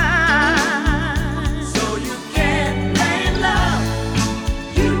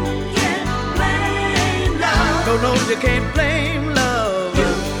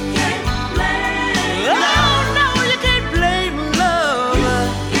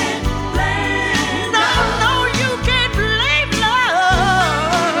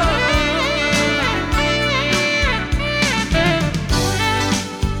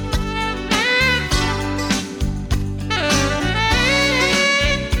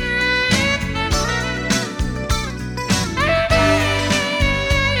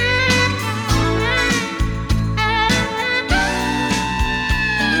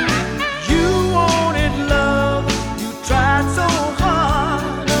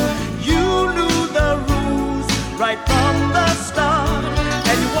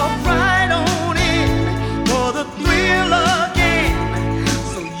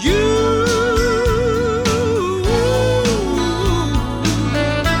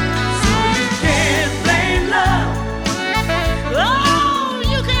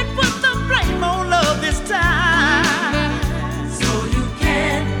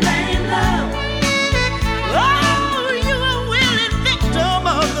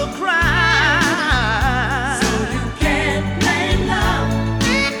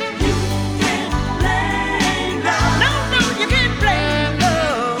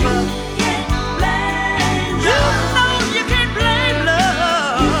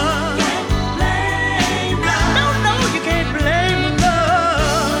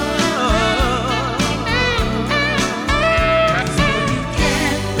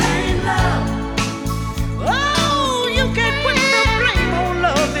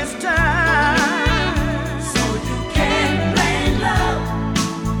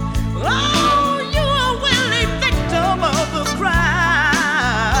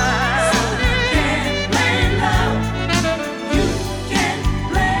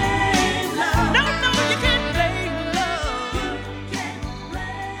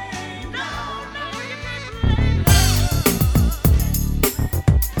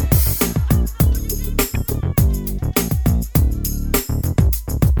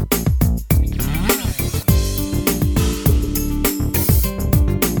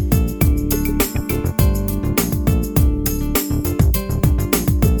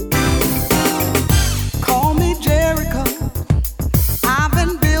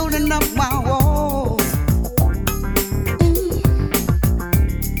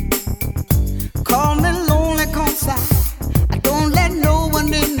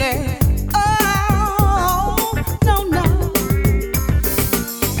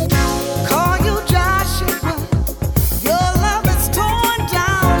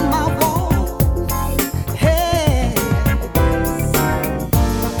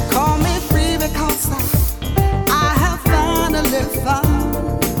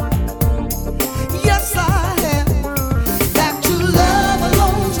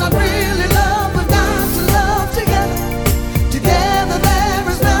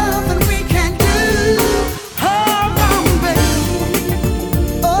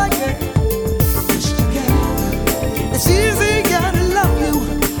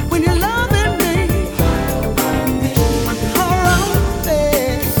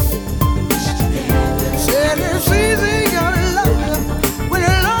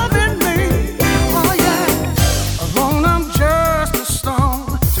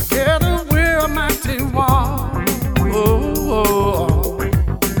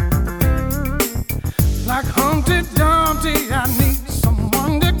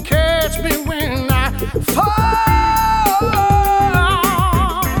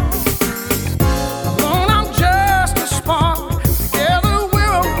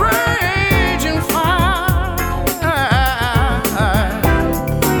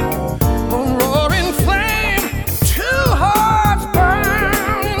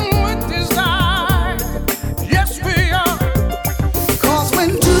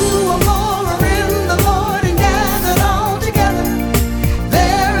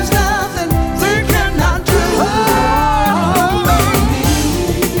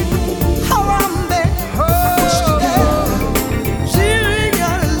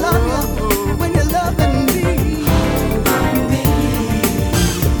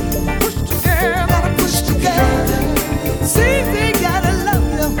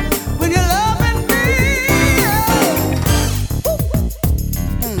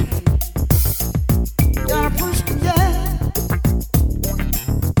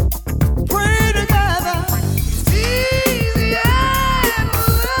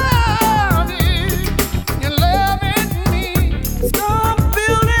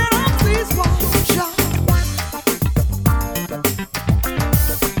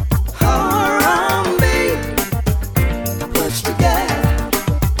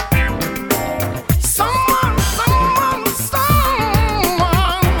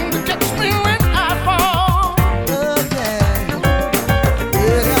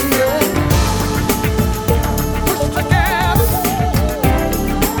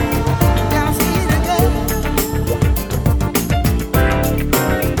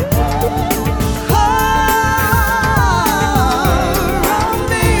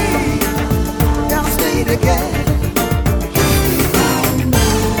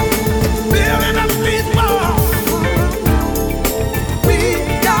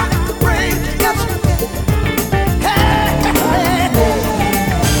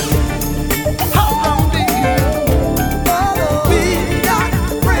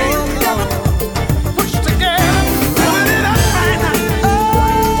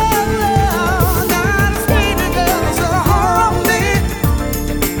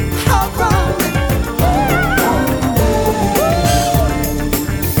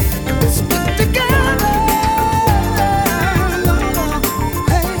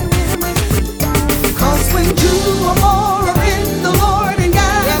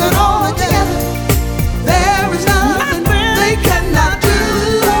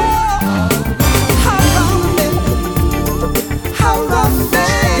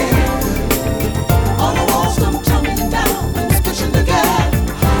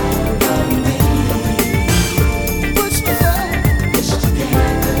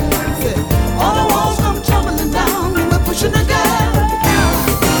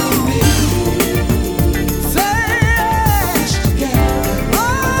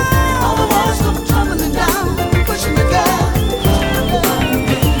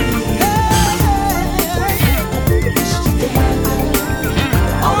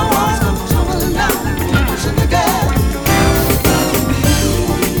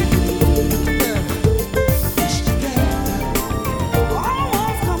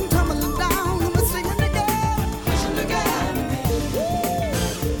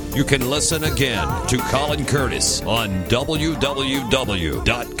 You can listen again to Colin Curtis on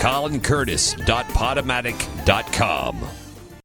www.colincurtis.podomatic.com.